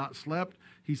had not slept.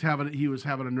 He was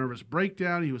having a nervous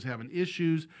breakdown. He was having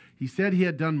issues. He said he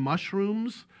had done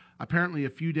mushrooms apparently a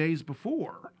few days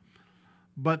before.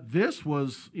 But this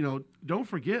was, don't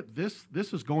forget, this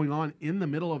is going on in the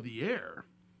middle of the air.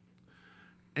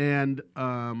 And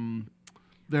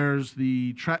there's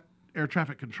the air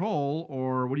traffic control,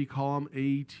 or what do you call them?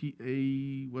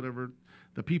 Whatever.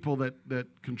 The people that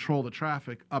control the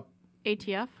traffic up.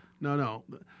 ATF? No.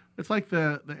 It's like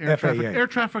the air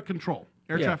traffic control.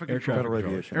 Air traffic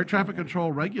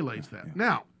control regulates that. Yeah.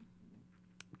 Now,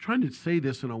 I'm trying to say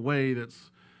this in a way that's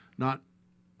not.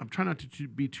 I'm trying not to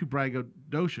be too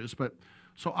braggadocious, but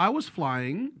so I was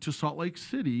flying to Salt Lake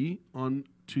City on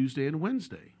Tuesday and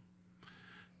Wednesday.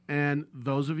 And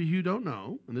those of you who don't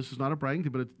know, and this is not a bragging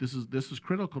thing, but this is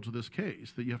critical to this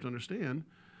case that you have to understand.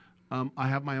 I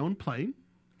have my own plane,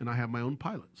 and I have my own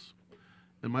pilots.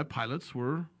 And my pilots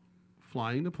were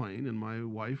flying the plane, and my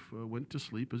wife went to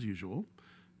sleep as usual.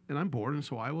 And I'm bored, and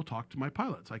so I will talk to my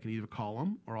pilots. I can either call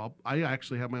them, or I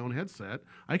actually have my own headset.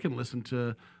 I can listen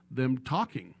to them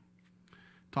talking.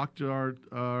 Talk to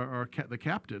the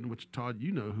captain, which, Todd,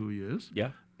 you know who he is.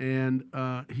 Yeah. And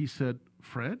he said,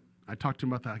 Fred, I talked to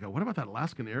him about that. I go, what about that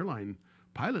Alaskan airline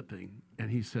pilot thing?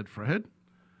 And he said, Fred,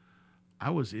 I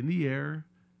was in the air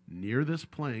near this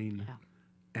plane,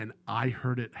 and I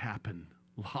heard it happen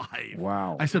live.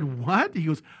 Wow. I said, what? He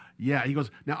goes, yeah. He goes,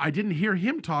 now, I didn't hear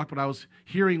him talk, but I was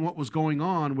hearing what was going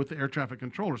on with the air traffic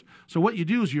controllers. So what you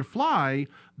do is you fly,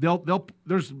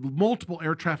 there's multiple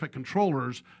air traffic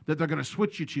controllers that they're going to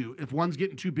switch you to. If one's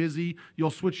getting too busy,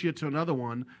 you'll switch you to another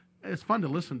one. It's fun to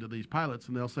listen to these pilots,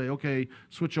 and they'll say, okay,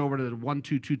 switch over to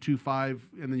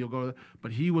 12225, and then you'll go.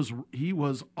 But he was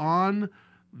on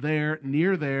there,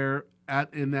 near there,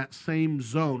 in that same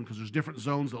zone, because there's different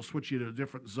zones. They'll switch you to a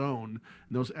different zone.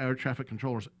 And those air traffic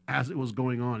controllers, as it was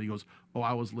going on, he goes, "Oh,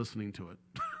 I was listening to it."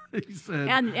 He said,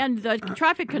 and the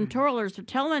traffic controllers are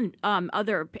telling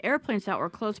other airplanes that were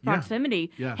close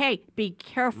proximity, "Hey, be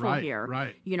careful here.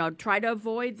 Right. Try to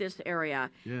avoid this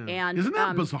area." Yeah. And isn't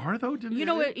that bizarre though? You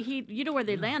know where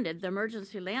they landed? The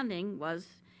emergency landing was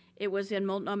in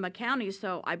Multnomah County,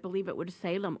 so I believe it was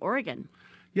Salem, Oregon.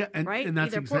 Yeah, and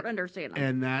that's either Portland or Salem.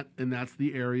 And that's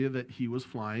the area that he was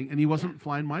flying. And he wasn't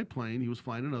flying my plane. He was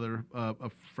flying another a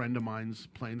friend of mine's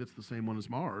plane that's the same one as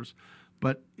Mars.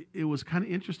 But it was kind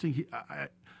of interesting.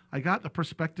 I got the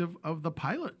perspective of the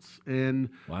pilots and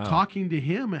talking to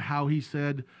him, how he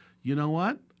said, you know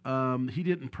what? He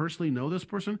didn't personally know this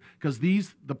person, because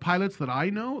the pilots that I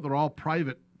know, they're all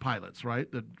private pilots, right?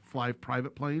 That fly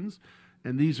private planes.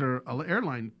 And these are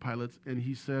airline pilots. And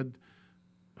he said,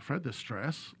 Fred, the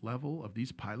stress level of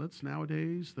these pilots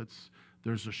nowadays,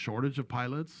 there's a shortage of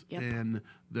pilots, and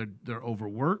they're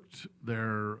overworked.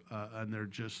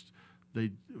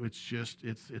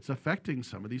 It's affecting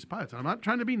some of these pilots. I'm not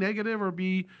trying to be negative or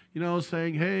be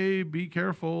saying, hey, be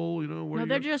careful. No,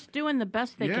 they're just doing the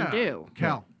best they can do.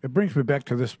 Cal. It brings me back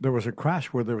to this. There was a crash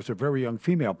where there was a very young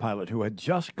female pilot who had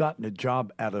just gotten a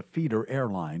job at a feeder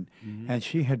airline, and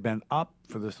she had been up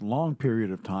for this long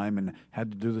period of time and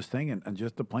had to do this thing, and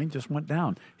just the plane just went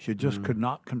down. She just could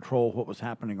not control what was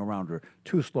happening around her.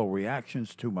 Too slow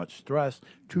reactions, too much stress,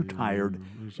 too tired.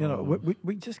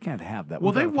 We just can't have that.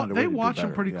 Well, they watch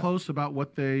them pretty close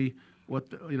about their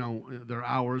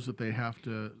hours that they have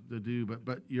to do.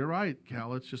 But you're right,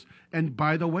 Cal. It's just, and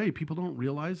by the way, people don't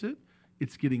realize it.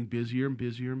 It's getting busier and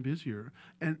busier and busier.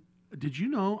 And did you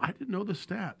know? I didn't know the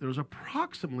stat. There was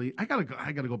approximately. I gotta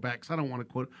go back because I don't want to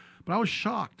quote, but I was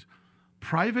shocked.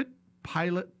 Private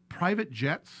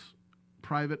jets,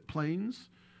 private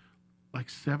planes, like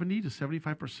 70 to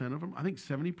 75% of them. I think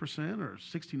 70% or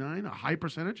 69, a high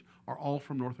percentage, are all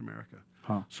from North America.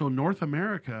 Huh. So North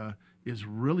America is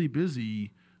really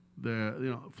busy.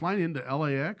 Flying into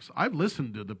LAX. I've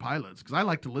listened to the pilots because I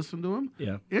like to listen to them.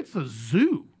 Yeah, it's a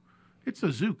zoo. It's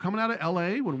a zoo. Coming out of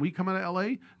L.A., when we come out of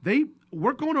L.A.,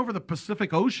 we're going over the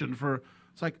Pacific Ocean for,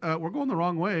 it's like, we're going the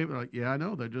wrong way. We're like, yeah, I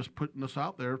know. They're just putting us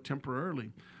out there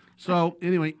temporarily. So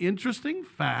anyway, interesting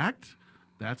fact.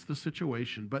 That's the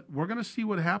situation. But we're going to see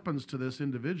what happens to this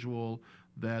individual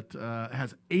that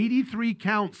has 83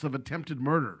 counts of attempted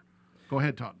murder. Go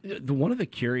ahead, Todd. One of the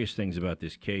curious things about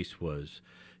this case was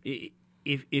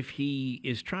if he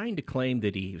is trying to claim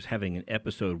that he was having an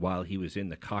episode while he was in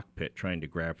the cockpit trying to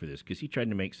grab for this, because he tried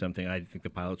to make something, I think the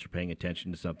pilots were paying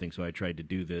attention to something, so I tried to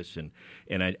do this, and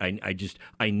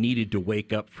I needed to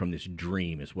wake up from this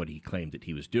dream is what he claimed that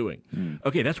he was doing.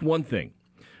 Okay, that's one thing.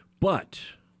 But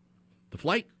the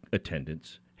flight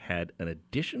attendants had an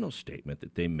additional statement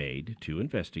that they made to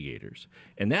investigators,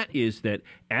 and that is that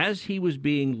as he was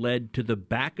being led to the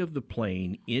back of the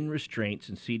plane in restraints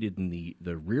and seated in the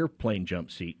rear plane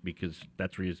jump seat, because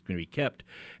that's where he's going to be kept,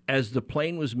 as the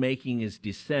plane was making his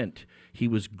descent, he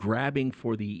was grabbing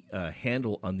for the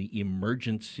handle on the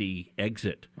emergency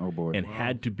exit. Oh, boy. And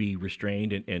had to be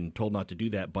restrained and told not to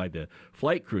do that by the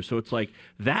flight crew. So it's like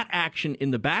that action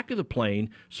in the back of the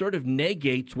plane sort of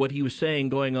negates what he was saying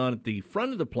going on at the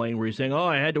front of the plane, where he's saying, oh,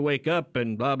 I had to wake up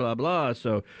and blah, blah, blah.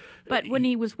 So, but when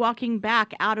he was walking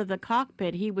back out of the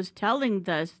cockpit, he was telling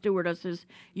the stewardesses,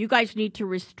 you guys need to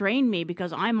restrain me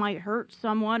because I might hurt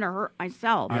someone or hurt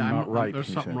myself. I'm not right.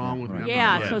 There's something wrong with me.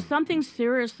 Yeah, so something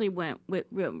seriously went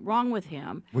wrong with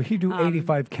him. Will he do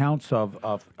 85 counts of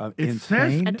it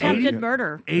insane? says attempted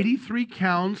murder. 83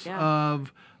 counts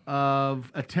of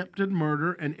attempted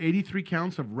murder and 83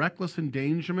 counts of reckless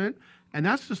endangerment. And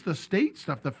that's just the state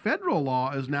stuff. The federal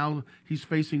law is now he's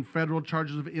facing federal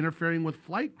charges of interfering with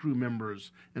flight crew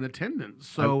members and attendants.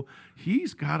 So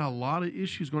he's got a lot of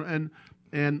issues going.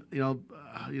 And I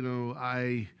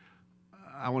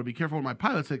want to be careful what my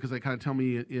pilots say, because they kind of tell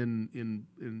me in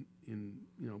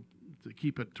to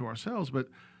keep it to ourselves. But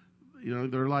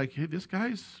they're like, hey, this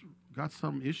guy's got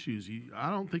some issues. I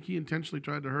don't think he intentionally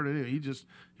tried to hurt anyone.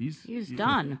 He's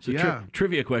done. So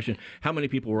trivia question: how many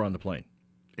people were on the plane?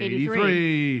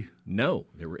 83. No,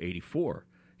 there were 84.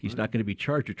 He's not going to be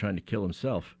charged with trying to kill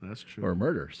himself. That's true. Or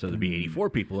murder. So there'd be 84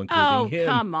 people, including him.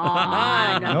 Oh, come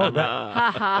on.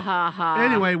 Ha, ha, ha, ha.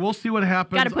 Anyway, we'll see what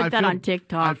happens. Got to put that on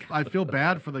TikTok. I feel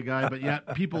bad for the guy, but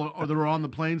yet people that were on the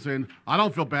plane saying, I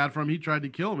don't feel bad for him. He tried to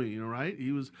kill me, right?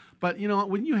 But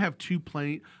when you have two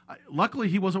planes, luckily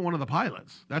he wasn't one of the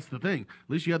pilots. That's the thing. At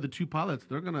least you had the two pilots.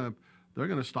 They're going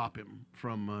to stop him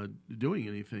from doing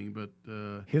anything. But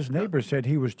his neighbors said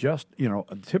he was just,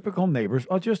 typical neighbors.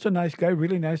 Oh, just a nice guy,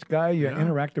 really nice guy. You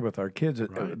interacted with our kids.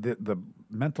 Right. The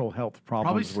mental health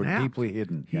problems were deeply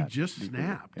hidden. He just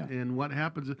snapped. Yeah. And what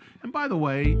happens? And by the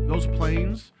way, those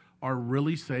planes are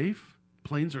really safe.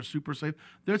 Planes are super safe.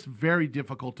 It's very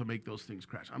difficult to make those things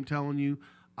crash. I'm telling you,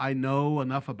 I know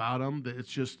enough about them that it's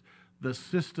just the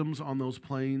systems on those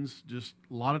planes just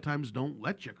a lot of times don't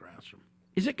let you crash them.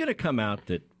 Is it going to come out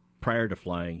that prior to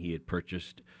flying he had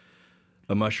purchased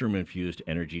a mushroom-infused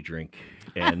energy drink?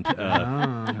 And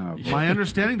my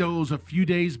understanding, though, it was a few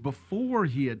days before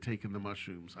he had taken the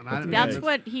mushrooms. And that's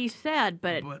what he said,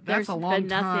 but that's a long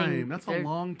time. That's a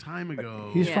long time ago.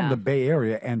 He's from the Bay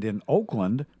Area, and in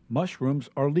Oakland, mushrooms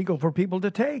are legal for people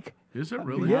to take. Is it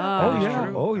really?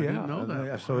 Yeah. Oh, yeah. I didn't know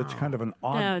that. So it's kind of an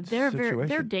odd situation.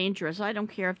 They're dangerous. I don't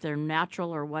care if they're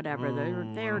natural or whatever.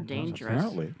 They're dangerous.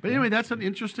 Apparently. But anyway, that's an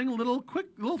interesting quick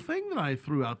little thing that I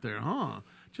threw out there, huh?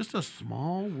 Just a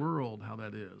small world, how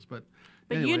that is. But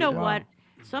anyway, you know what?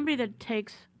 Somebody that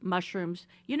takes mushrooms,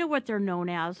 you know what they're known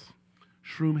as?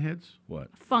 Shroom heads?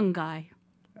 What? Fungi.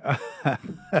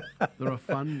 They're a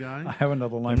fun guy. I have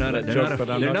another line.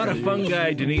 They're not a fun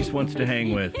guy Denise wants to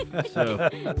hang with. So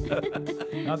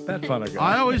not that fun a guy.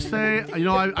 I always say,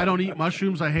 I don't eat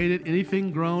mushrooms. I hate it. Anything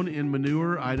grown in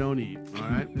manure, I don't eat. All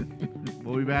right.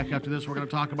 We'll be back after this. We're going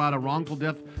to talk about a wrongful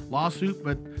death lawsuit,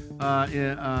 but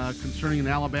concerning an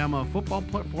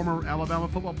former Alabama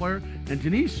football player. And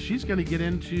Denise, she's going to get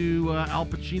into Al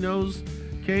Pacino's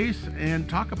case and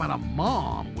talk about a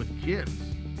mom with kids.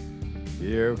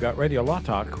 You've got Radio Law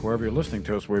Talk. Wherever you're listening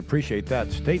to us, we appreciate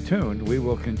that. Stay tuned. We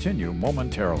will continue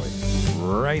momentarily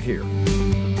right here.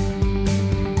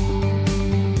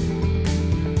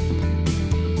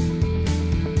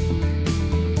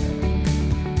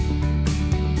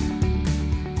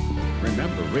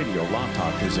 Remember, Radio Law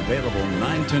Talk is available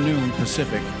 9 to noon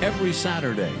Pacific every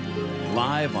Saturday.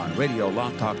 Live on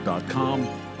RadioLawTalk.com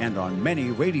and on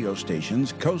many radio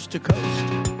stations coast to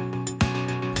coast.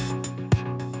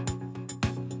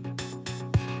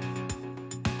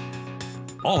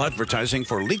 All advertising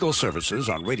for legal services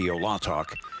on Radio Law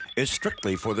Talk is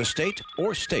strictly for the state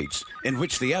or states in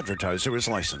which the advertiser is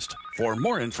licensed. For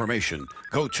more information,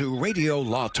 go to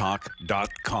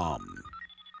radiolawtalk.com.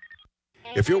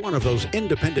 If you're one of those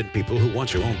independent people who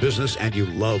wants your own business and you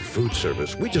love food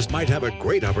service, we just might have a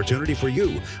great opportunity for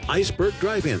you. Iceberg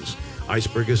Drive-Ins.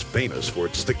 Iceberg is famous for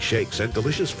its thick shakes and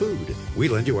delicious food. We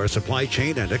lend you our supply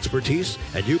chain and expertise,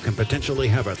 and you can potentially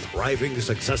have a thriving,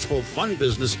 successful, fun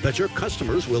business that your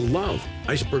customers will love.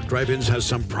 Iceberg Drive-Ins has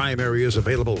some prime areas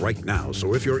available right now,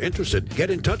 so if you're interested,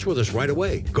 get in touch with us right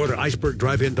away. Go to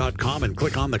icebergdrivein.com and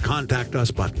click on the Contact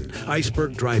Us button.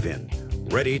 Iceberg Drive-In,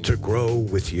 ready to grow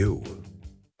with you.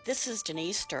 This is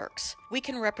Denise Sturks. We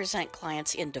can represent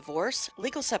clients in divorce,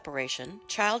 legal separation,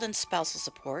 child and spousal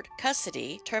support,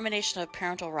 custody, termination of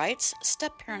parental rights,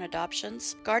 step-parent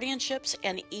adoptions, guardianships,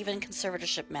 and even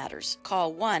conservatorship matters.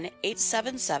 Call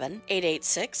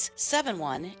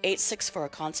 1-877-886-7186 for a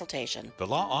consultation. The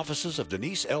law offices of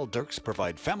Denise L. Dirks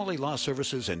provide family law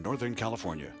services in Northern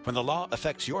California. When the law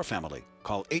affects your family,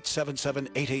 call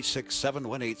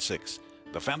 877-886-7186.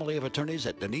 The family of attorneys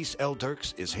at Denise L.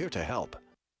 Dirks is here to help.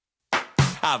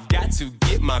 I've got to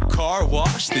get my car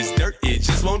washed. This dirt, it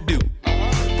just won't do.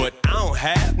 But I don't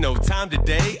have no time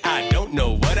today. I don't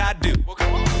know what I do.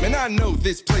 Man, I know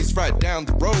this place right down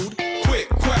the road. Quick,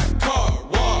 quack, car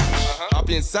wash. Hop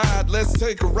inside, let's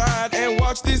take a ride and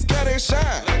watch this cat and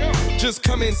shine. Just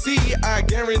come and see, I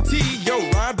guarantee your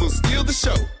ride will steal the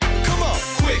show. Come on,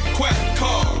 quick, quack,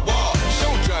 car wash.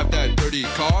 Don't drive that dirty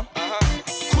car.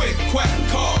 Quick, quack,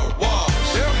 car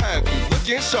wash. They'll have you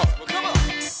looking sharp. Come on.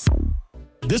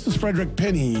 This is Frederick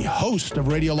Penny, host of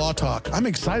Radio Law Talk. I'm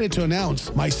excited to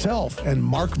announce myself and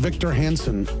Mark Victor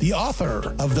Hansen, the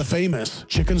author of the famous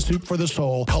Chicken Soup for the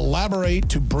Soul, collaborate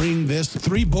to bring this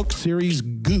 3-book series,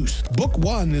 Goose. Book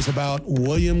 1 is about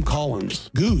William Collins.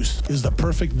 Goose is the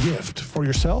perfect gift for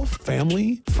yourself,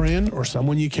 family, friend, or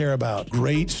someone you care about.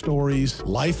 Great stories,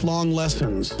 lifelong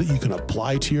lessons that you can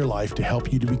apply to your life to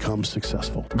help you to become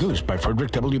successful. Goose by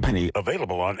Frederick W. Penny.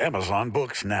 Available on Amazon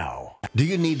Books now. Do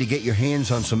you need to get your hands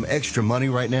on some extra money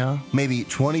right now? Maybe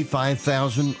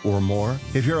 $25,000 or more?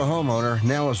 If you're a homeowner,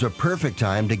 now is the perfect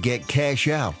time to get cash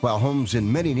out while homes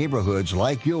in many neighborhoods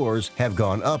like yours have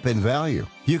gone up in value.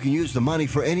 You can use the money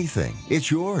for anything.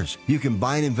 It's yours. You can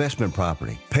buy an investment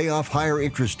property, pay off higher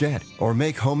interest debt, or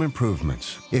make home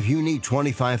improvements. If you need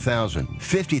 $25,000,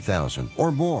 $50,000,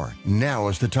 or more, now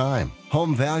is the time.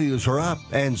 Home values are up,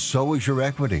 and so is your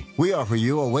equity. We offer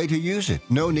you a way to use it.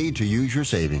 No need to use your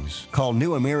savings. Call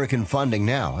New American Funding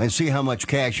now and see how much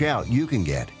cash out you can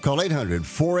get. Call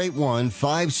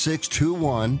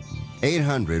 800-481-5621.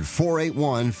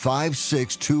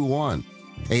 800-481-5621.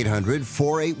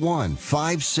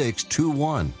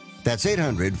 800-481-5621. That's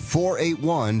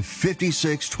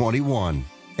 800-481-5621.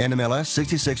 NMLS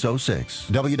 6606.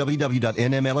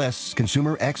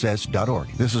 www.nmlsconsumeraccess.org.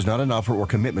 This is not an offer or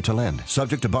commitment to lend.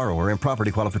 Subject to borrower and property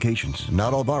qualifications.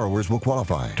 Not all borrowers will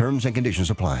qualify. Terms and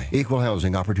conditions apply. Equal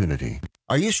housing opportunity.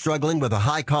 Are you struggling with a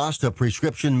high cost of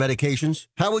prescription medications?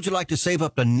 How would you like to save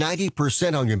up to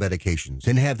 90% on your medications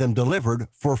and have them delivered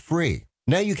for free?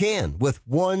 Now you can with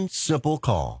one simple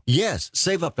call. Yes,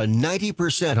 save up to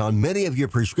 90% on many of your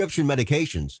prescription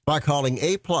medications by calling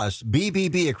A-plus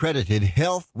BBB accredited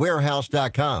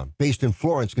healthwarehouse.com, based in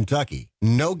Florence, Kentucky.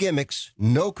 No gimmicks,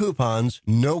 no coupons,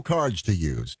 no cards to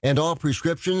use. And all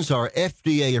prescriptions are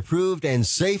FDA approved and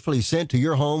safely sent to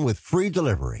your home with free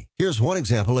delivery. Here's one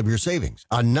example of your savings.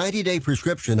 A 90-day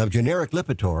prescription of generic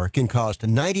Lipitor can cost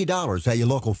 $90 at your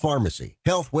local pharmacy.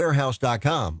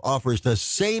 Healthwarehouse.com offers the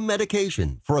same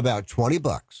medication for about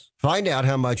 $20. Find out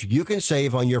how much you can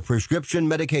save on your prescription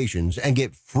medications and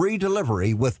get free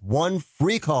delivery with one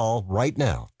free call right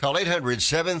now. Call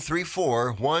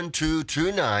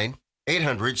 800-734-1229.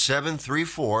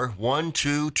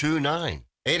 800-734-1229.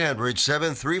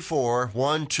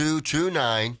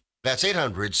 800-734-1229. That's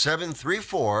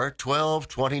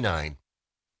 800-734-1229.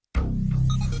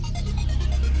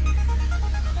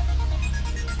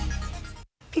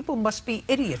 People must be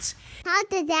idiots. How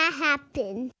did that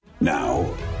happen?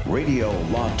 Now, Radio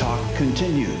Law Talk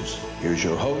continues. Here's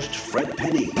your host, Fred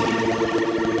Penny.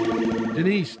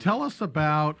 Denise, tell us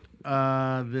about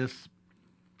this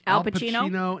Al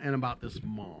Pacino and about this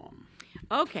mom.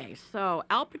 Okay, so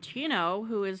Al Pacino,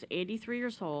 who is 83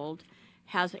 years old,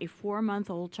 has a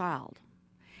 4-month-old child.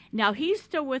 Now, he's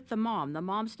still with the mom. The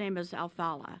mom's name is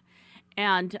Alfala.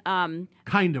 And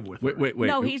kind of with her. Wait.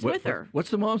 No, he's with her. What's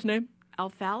the mom's name?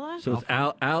 Alfala? So it's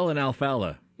Al and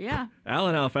Alfala. Yeah. Al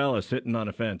and Alfala sitting on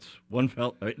a fence.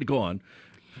 Go on.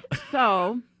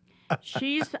 So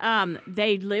she's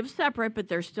they live separate, but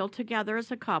they're still together as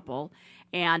a couple.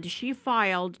 And she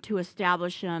filed to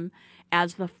establish him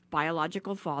as the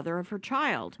biological father of her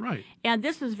child. Right. And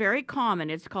this is very common.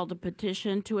 It's called a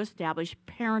petition to establish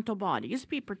parental bond. It used to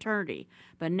be paternity,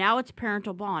 but now it's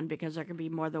parental bond because there can be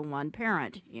more than one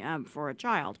parent for a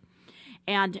child.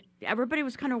 And everybody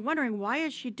was kind of wondering, why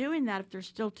is she doing that if they're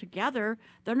still together?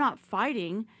 They're not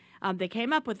fighting. They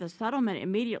came up with a settlement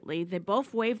immediately. They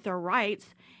both waived their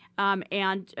rights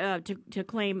and to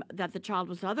claim that the child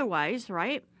was otherwise,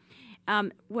 right?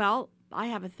 Well, I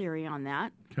have a theory on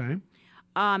that. Okay.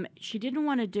 She didn't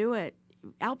want to do it.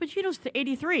 Al Pacino's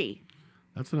 83.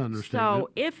 That's an understatement. So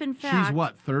if, in fact... She's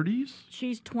what, 30s?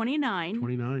 She's 29.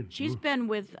 29. She's Ooh. been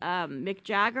with Mick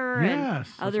Jagger Yes,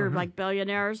 and other like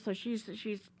billionaires. So she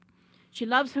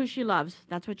loves who she loves.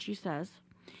 That's what she says.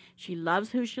 She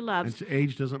loves who she loves. And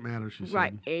age doesn't matter, she said.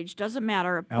 Right. Age doesn't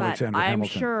matter. Alexander but I'm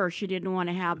Hamilton. sure she didn't want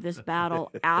to have this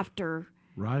battle after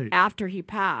he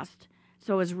passed.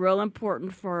 So it's real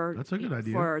important for That's a good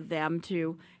idea. for them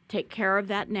to take care of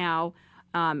that now,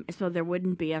 so there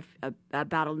wouldn't be a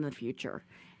battle in the future.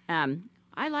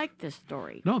 I like this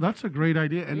story. No, that's a great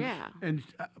idea. And, Yeah. And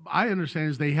I understand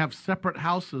is they have separate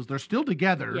houses. They're still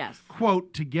together, Yes.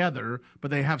 quote, together,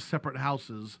 but they have separate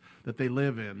houses that they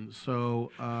live in.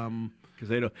 So, because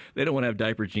they don't want to have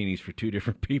diaper genies for two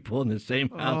different people in the same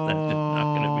house. That's just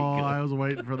not going to be good. I was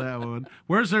waiting for that one.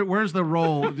 Where's the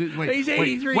role? Wait, He's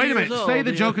 83 wait a minute. years old, Say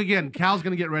the yeah. joke again. Cal's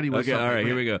going to get ready with Okay, something. all right,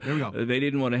 here we go. Here we go. They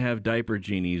didn't want to have diaper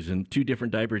genies and two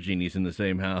different diaper genies in the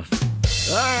same house.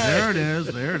 All right. There it is.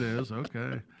 There it is.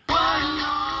 Okay.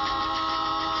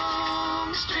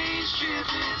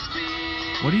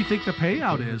 What do you think the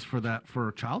payout is for that,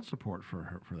 for child support for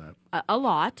her, for that? A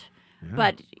lot. Yeah.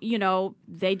 But,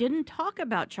 they didn't talk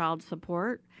about child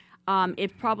support.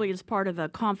 It probably is part of a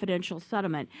confidential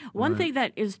settlement. One Right. thing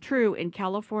that is true in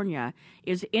California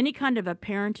is any kind of a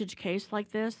parentage case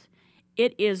like this,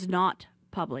 it is not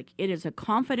public. It is a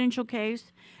confidential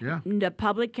case. Yeah. The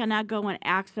public cannot go and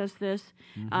access this.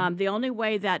 The only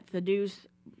way that the news,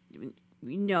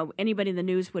 anybody in the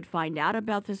news would find out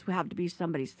about this would have to be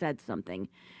somebody said something,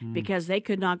 because they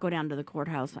could not go down to the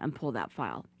courthouse and pull that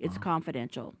file. It's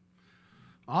confidential.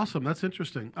 Awesome. That's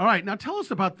interesting. All right. Now tell us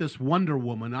about this Wonder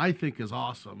Woman I think is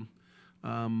awesome,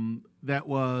 that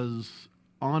was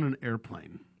on an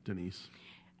airplane, Denise.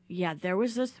 Yeah, there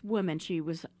was this woman. She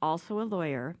was also a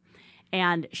lawyer,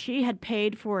 and she had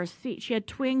paid for a seat. She had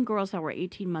twin girls that were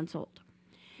 18 months old.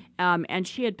 And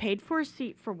she had paid for a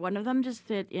seat for one of them to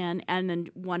sit in, and then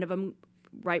one of them,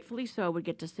 rightfully so, would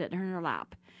get to sit in her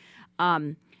lap.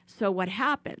 So what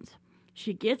happens?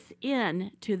 She gets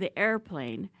in to the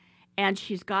airplane, and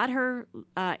she's got her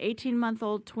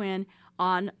 18-month-old twin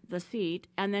on the seat,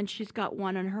 and then she's got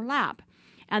one in her lap.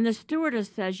 And the stewardess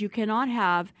says you cannot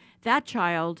have that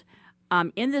child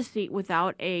in the seat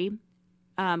without a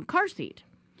car seat.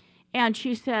 And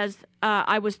she says,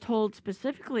 I was told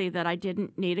specifically that I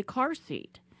didn't need a car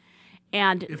seat.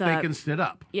 And if they can sit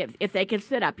up. If they could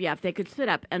sit up, yeah, if they could sit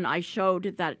up. And I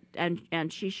showed that,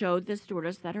 and she showed the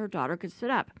stewardess that her daughter could sit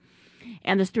up.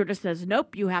 And the stewardess says,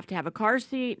 nope, you have to have a car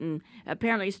seat. And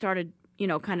apparently started,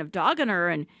 kind of dogging her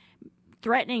and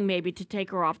threatening maybe to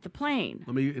take her off the plane.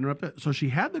 Let me interrupt that. So she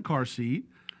had the car seat,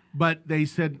 but they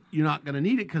said you're not going to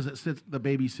need it because the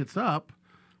baby sits up.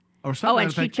 Or something. Oh,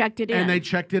 and she checked it in. And they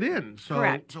checked it in. So,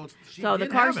 correct. So the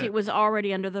car seat was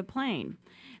already under the plane.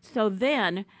 So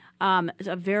then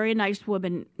a very nice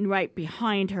woman right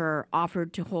behind her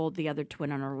offered to hold the other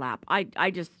twin on her lap. I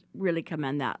just really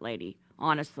commend that lady,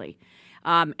 honestly.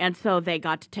 And so they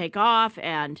got to take off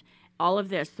and all of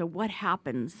this. So what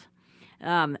happens?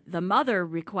 The mother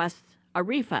requests a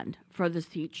refund for the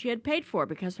seat she had paid for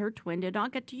because her twin did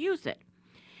not get to use it.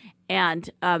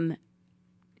 And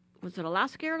was it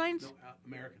Alaska Airlines?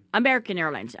 No, American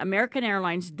Airlines. American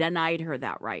Airlines denied her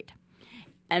that right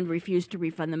and refused to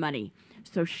refund the money.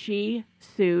 So she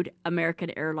sued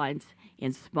American Airlines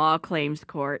in small claims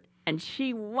court, and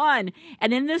she won.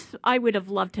 And in this, I would have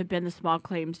loved to have been the small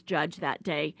claims judge that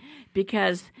day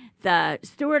because the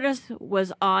stewardess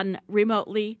was on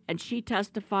remotely, and she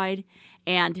testified,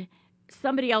 and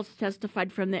somebody else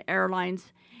testified from the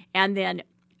airlines, and then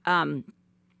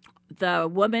the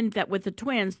woman that with the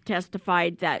twins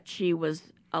testified that she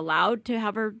was allowed to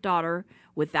have her daughter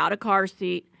without a car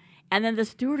seat. And then the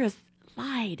stewardess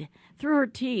lied through her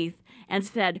teeth and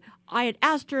said, I had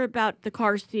asked her about the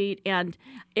car seat, and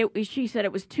she said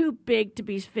it was too big to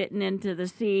be fitting into the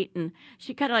seat. And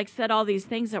she kind of like said all these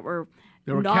things that were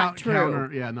not true.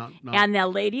 Not, and the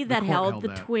lady that held the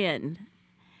that. twin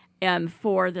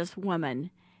for this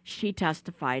woman, she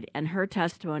testified, and her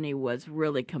testimony was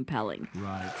really compelling.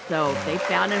 Right. So they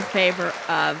found in favor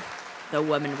of the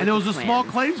woman with And it was the a small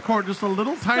twins. claims court, just a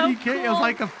little tiny So case. It was cool.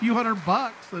 like a few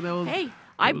 $100, and it was. Hey, it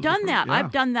I've was done different. that. Yeah.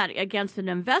 I've done that against an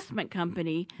investment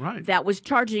company Right. that was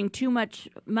charging too much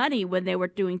money when they were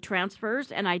doing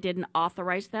transfers, and I didn't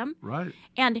authorize them. Right.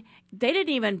 And they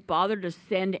didn't even bother to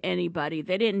send anybody.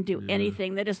 They didn't do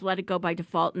anything. They just let it go by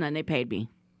default, and then they paid me.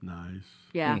 Nice.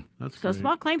 Yeah. That's so great.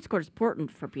 small claims court is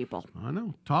important for people. I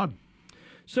know. Todd.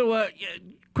 So,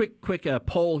 quick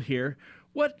poll here.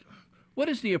 What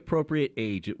is the appropriate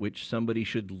age at which somebody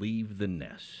should leave the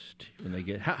nest when they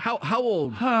get how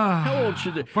old? How old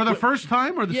should they, For the first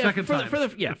time or the second time?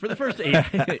 For the first age.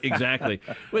 Exactly.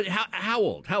 But how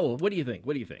old? How old? What do you think?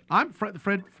 I'm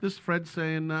Fred. This Fred's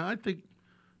saying I think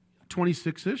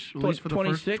 26-ish, at least for the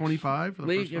 26? first 25 for the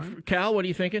Lee, first time. Cal, what are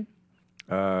you thinking?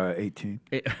 18.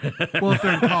 Well, if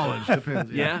they're in college,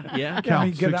 depends. Yeah. Yeah, I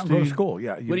mean, get out and go to school.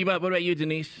 Yeah. What about you,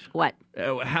 Denise? What?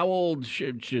 How old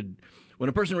should when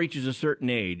a person reaches a certain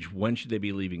age, when should they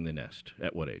be leaving the nest?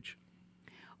 At what age?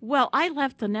 Well, I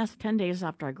left the nest 10 days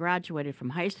after I graduated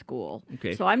from high school.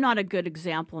 Okay. So I'm not a good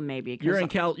example, maybe. 'cause You're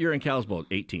in Cal's boat,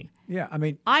 18. Yeah, I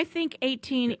mean, I think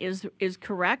 18 is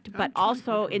correct, but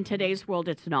also in today's world,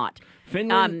 it's not.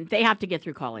 Finland- they have to get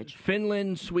through college.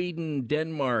 Finland, Sweden,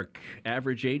 Denmark,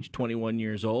 average age 21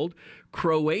 years old.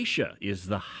 Croatia is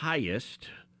the highest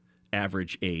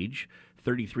average age,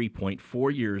 33.4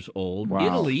 years old.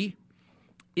 Wow.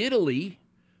 Italy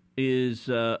is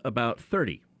about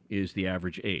 30 is the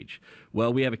average age.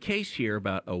 Well, we have a case here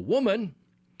about a woman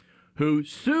who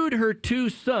sued her two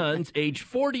sons, age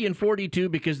 40 and 42,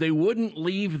 because they wouldn't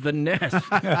leave the nest.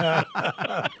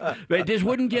 They just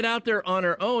wouldn't get out there on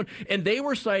their own. And they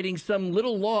were citing some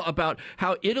little law about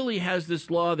how Italy has this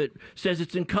law that says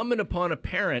it's incumbent upon a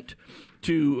parent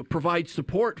to provide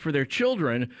support for their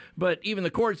children. But even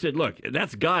the court said, look,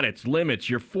 that's got its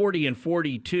limits. You're 40 and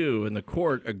 42. And the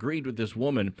court agreed with this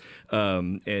woman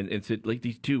and said, like,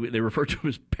 these two, they refer to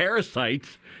as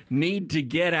parasites, need to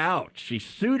get out. She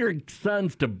sued her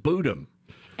sons to boot them.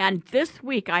 And this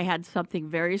week I had something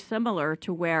very similar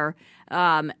to where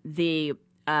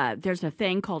there's a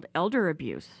thing called elder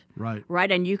abuse. Right.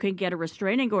 Right, and you can get a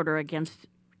restraining order against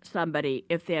somebody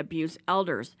if they abuse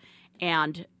elders.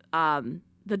 And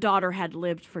the daughter had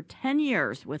lived for 10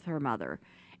 years with her mother,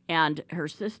 and her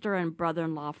sister and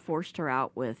brother-in-law forced her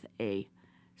out with a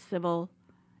civil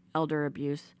elder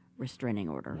abuse restraining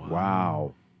order.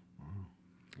 Wow.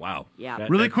 Yeah.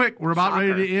 Really quick, we're about Shocker.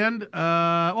 ready to end.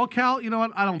 Well, Cal, you know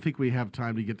what? I don't think we have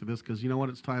time to get to this because you know what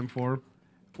it's time for?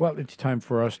 Well, it's time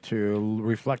for us to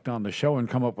reflect on the show and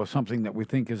come up with something that we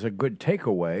think is a good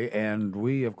takeaway. And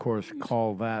we, of course,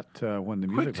 call that when the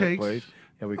Quick music takes. plays.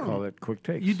 Yeah, we call it quick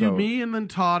takes. You do So- me and then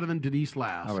Todd and then Denise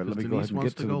last. All right, let me 'cause go ahead Denise and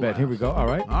wants get to the go bed. Here we last. go. All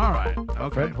right. All right. Okay.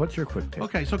 Fred, what's your quick take?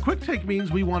 Okay, so quick take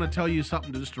means we want to tell you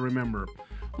something just to remember.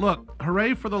 Look,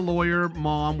 hooray for the lawyer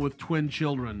mom with twin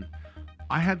children.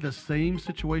 I had the same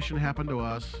situation happen to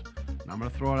us. And I'm going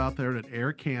to throw it out there at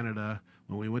Air Canada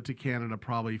when we went to Canada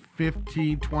probably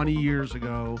 15, 20 years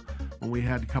ago when we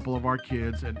had a couple of our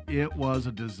kids, and it was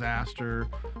a disaster,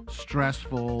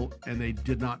 stressful, and they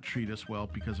did not treat us well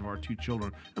because of our two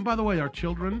children. And by the way, our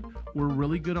children were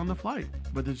really good on the flight,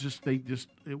 but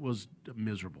it was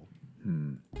miserable.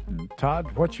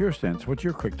 Todd, what's your sense? What's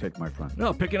your quick take, my friend?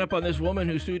 No, picking up on this woman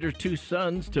who sued her two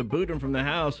sons to boot them from the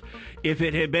house. If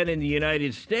it had been in the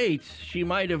United States, she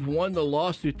might have won the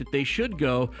lawsuit that they should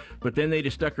go, but then they'd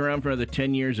have stuck around for another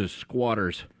 10 years as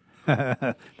squatters.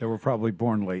 They were probably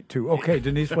born late, too. Okay,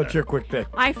 Denise, what's your quick take?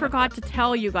 I forgot to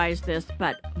tell you guys this,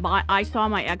 but I saw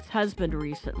my ex-husband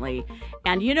recently,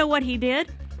 and you know what he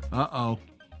did? Uh-oh.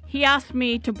 He asked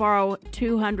me to borrow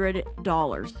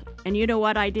 $200, and you know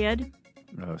what I did?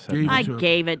 I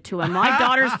gave it to him. My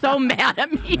daughter's so mad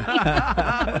at me.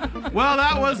 Well,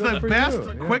 that was the for best you,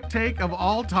 yeah. quick take of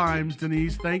all times,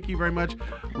 Denise. Thank you very much.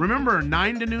 Remember,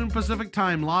 9 to noon Pacific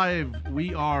time live.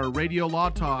 We are Radio Law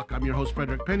Talk. I'm your host,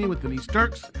 Frederick Penny, with Denise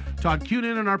Dirks, Todd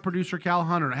Cunin, and our producer, Cal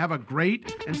Hunter. Have a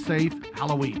great and safe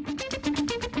Halloween.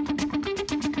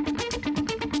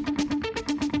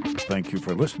 Thank you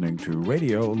for listening to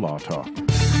Radio Law Talk.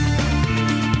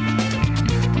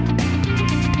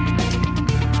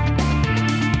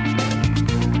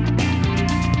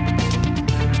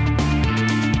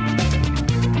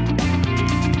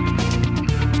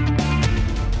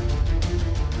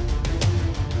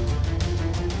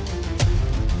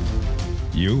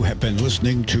 You have been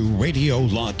listening to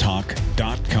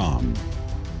RadioLawTalk.com,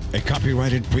 a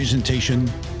copyrighted presentation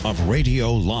of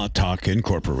Radio Law Talk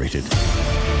Incorporated.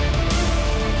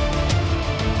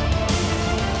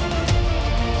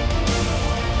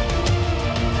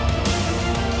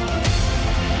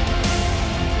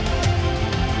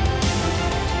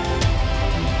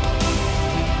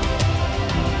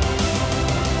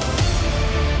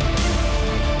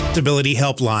 Disability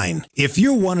Helpline. If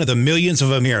you're one of the millions of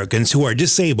Americans who are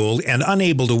disabled and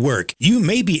unable to work, you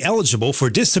may be eligible for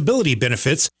disability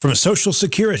benefits from Social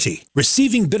Security.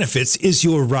 Receiving benefits is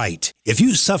your right. If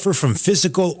you suffer from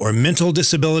physical or mental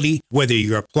disability, whether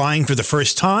you're applying for the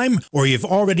first time or you've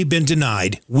already been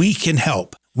denied, we can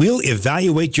help. We'll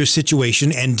evaluate your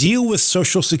situation and deal with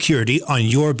Social Security on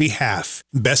your behalf.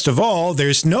 Best of all,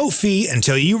 there's no fee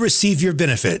until you receive your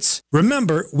benefits.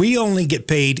 Remember, we only get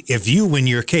paid if you win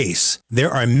your case.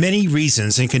 There are many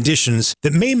reasons and conditions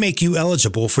that may make you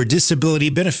eligible for disability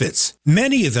benefits.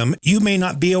 Many of them you may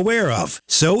not be aware of.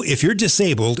 So if you're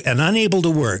disabled and unable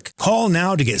to work, call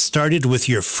now to get started with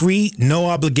your free,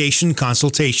 no-obligation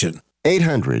consultation.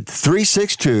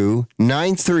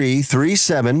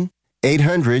 800-362-9337.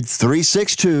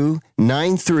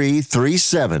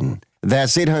 800-362-9337.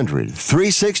 That's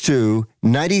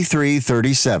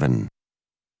 800-362-9337.